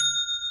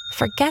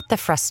 Forget the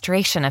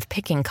frustration of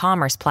picking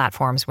commerce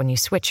platforms when you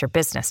switch your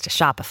business to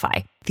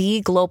Shopify,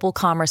 the global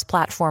commerce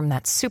platform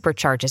that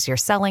supercharges your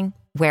selling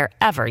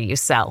wherever you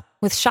sell.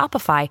 With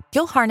Shopify,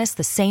 you'll harness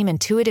the same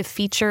intuitive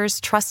features,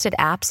 trusted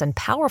apps, and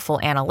powerful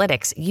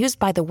analytics used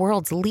by the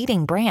world's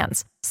leading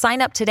brands.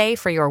 Sign up today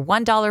for your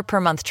 $1 per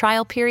month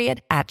trial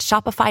period at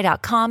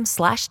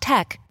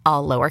shopify.com/tech,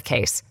 all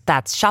lowercase.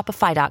 That's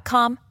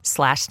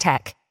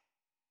shopify.com/tech.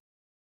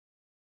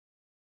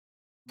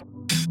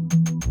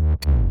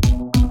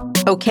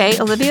 Okay,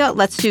 Olivia,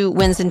 let's do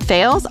wins and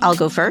fails. I'll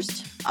go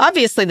first.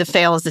 Obviously, the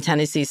fail is the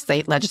Tennessee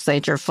state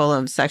legislature full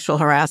of sexual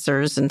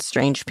harassers and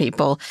strange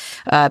people,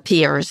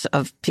 peers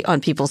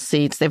on people's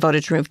seats. They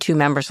voted to remove 2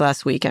 members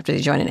last week after they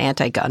joined an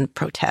anti-gun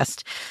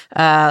protest.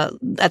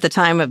 At the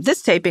time of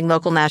this taping,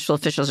 local Nashville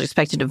officials are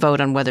expected to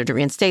vote on whether to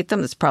reinstate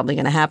them. That's probably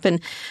going to happen.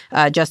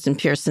 Justin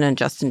Pearson and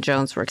Justin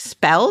Jones were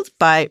expelled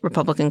by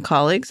Republican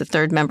colleagues. A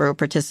third member who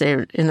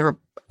participated in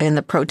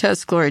the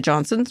protest, Gloria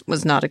Johnson,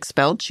 was not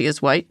expelled. She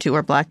is white. 2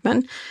 are black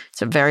men.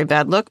 It's a very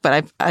bad look.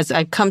 But as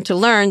I've come to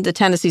learn, the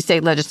Tennessee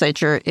state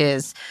legislature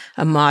is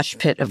a mosh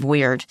pit of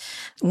weird.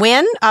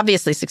 Win,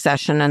 obviously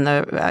Succession, and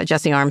the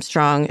Jesse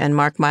Armstrong and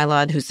Mark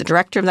Mylod, who's the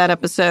director of that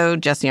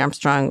episode. Jesse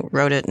Armstrong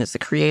wrote it and is the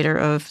creator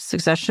of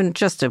Succession.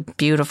 Just a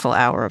beautiful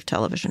hour of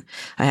television,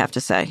 I have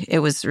to say. It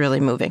was really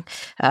moving.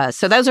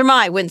 So those are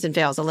my wins and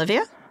fails.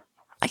 Olivia?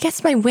 I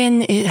guess my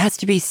win, it has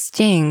to be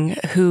Sting,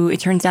 who it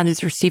turns out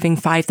is receiving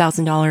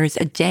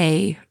 $5,000 a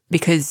day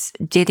because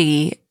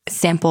Diddy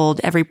sampled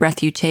Every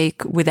Breath You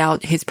Take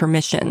without his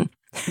permission.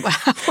 Wow.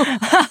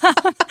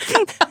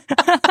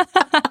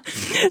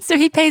 So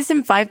he pays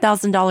him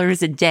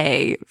 $5,000 a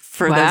day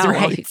for those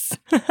rights.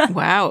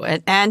 Wow.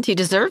 And he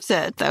deserves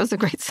it. That was a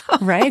great song.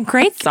 Right?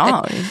 Great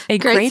song. A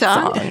great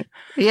song.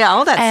 Yeah,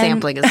 all that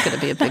sampling is going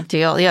to be a big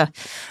deal. Yeah.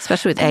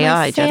 Especially with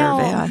AI,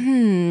 generative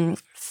AI.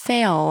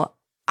 Fail.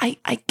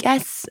 I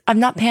guess I'm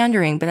not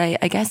pandering, but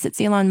I guess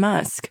it's Elon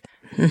Musk.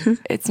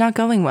 It's not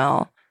going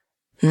well.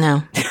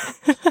 No.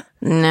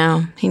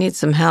 No, he needs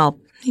some help.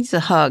 He needs a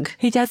hug.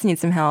 He does need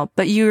some help,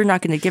 but you're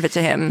not going to give it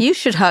to him. You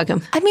should hug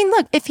him. I mean,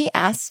 look, if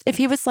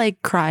he was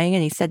like crying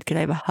and he said, could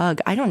I have a hug?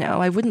 I don't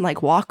know. I wouldn't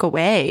like walk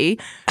away.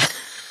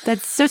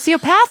 That's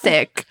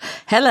sociopathic.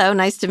 Hello,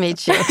 nice to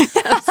meet you.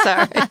 I'm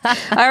sorry.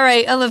 All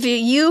right, Olivia,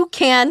 you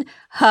can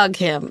hug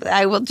him.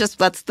 I will just,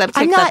 let's take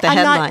that the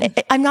headline.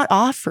 I'm not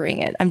offering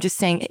it. I'm just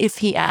saying if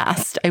he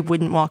asked, I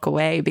wouldn't walk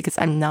away because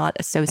I'm not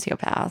a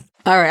sociopath.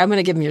 All right, I'm going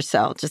to give him your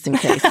cell just in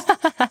case.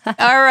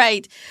 All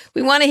right.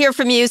 We want to hear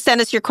from you.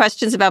 Send us your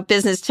questions about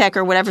business, tech,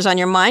 or whatever's on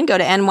your mind. Go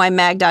to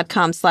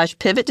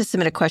nymag.com/pivot to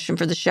submit a question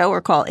for the show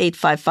or call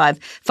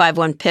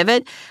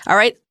 855-51-PIVOT. All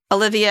right.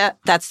 Olivia,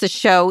 that's the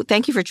show.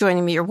 Thank you for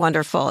joining me. You're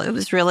wonderful. It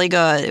was really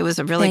good. It was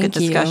a really good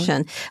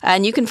discussion.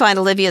 And you can find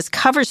Olivia's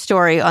cover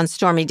story on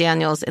Stormy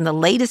Daniels in the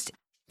latest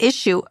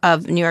issue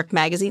of New York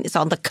Magazine. It's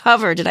on the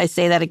cover. Did I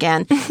say that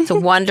again? It's a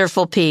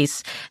wonderful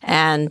piece.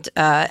 And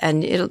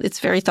it's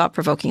very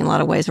thought-provoking in a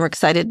lot of ways. We're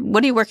excited.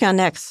 What are you working on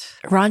next?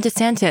 Ron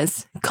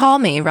DeSantis. Call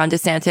me, Ron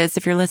DeSantis,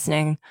 if you're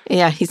listening.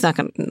 Yeah, he's not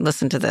going to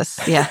listen to this.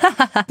 Yeah.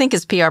 I think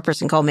his PR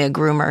person called me a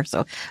groomer.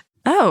 So.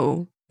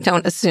 Oh.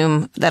 Don't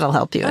assume that'll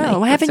help you. Oh,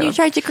 why haven't you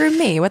tried to groom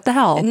me? What the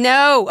hell?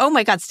 No. Oh,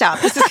 my God,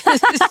 stop. This is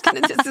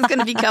going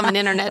to become an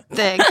internet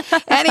thing.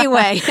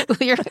 Anyway, I'm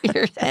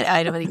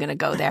not even going to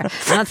go there.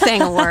 I'm not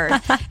saying a word.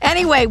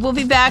 Anyway, we'll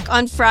be back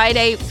on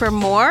Friday for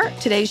more.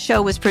 Today's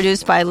show was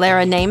produced by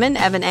Lara Naiman,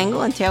 Evan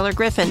Engel, and Taylor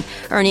Griffin.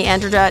 Ernie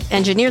Andradot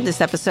engineered this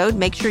episode.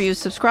 Make sure you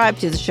subscribe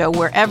to the show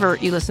wherever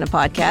you listen to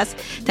podcasts.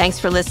 Thanks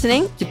for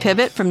listening to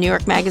Pivot from New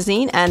York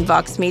Magazine and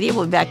Vox Media.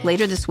 We'll be back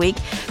later this week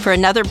for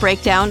another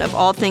breakdown of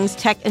all things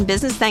tech and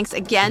business. Thanks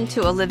again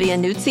to Olivia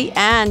Nuzzi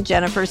and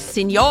Jennifer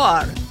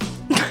Signor.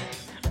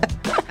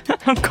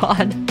 Oh,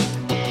 God.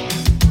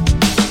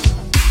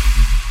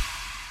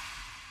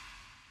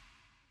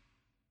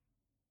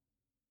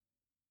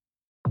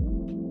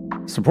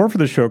 Support for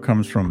the show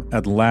comes from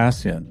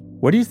Atlassian.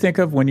 What do you think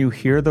of when you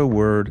hear the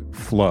word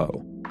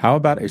flow? How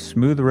about a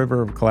smooth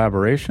river of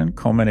collaboration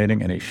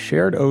culminating in a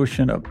shared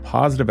ocean of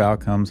positive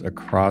outcomes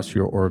across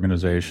your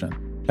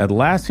organization?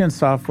 Atlassian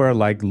software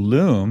like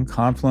Loom,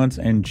 Confluence,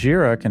 and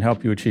Jira can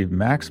help you achieve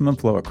maximum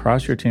flow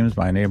across your teams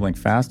by enabling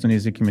fast and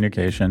easy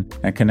communication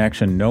and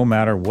connection no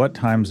matter what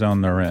time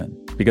zone they're in.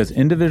 Because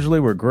individually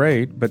we're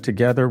great, but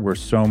together we're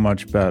so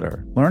much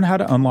better. Learn how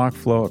to unlock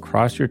flow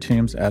across your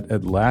teams at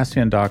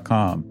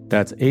Atlassian.com.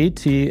 That's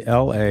Atlassian.com.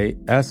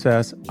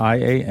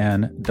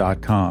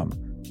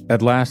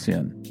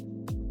 Atlassian.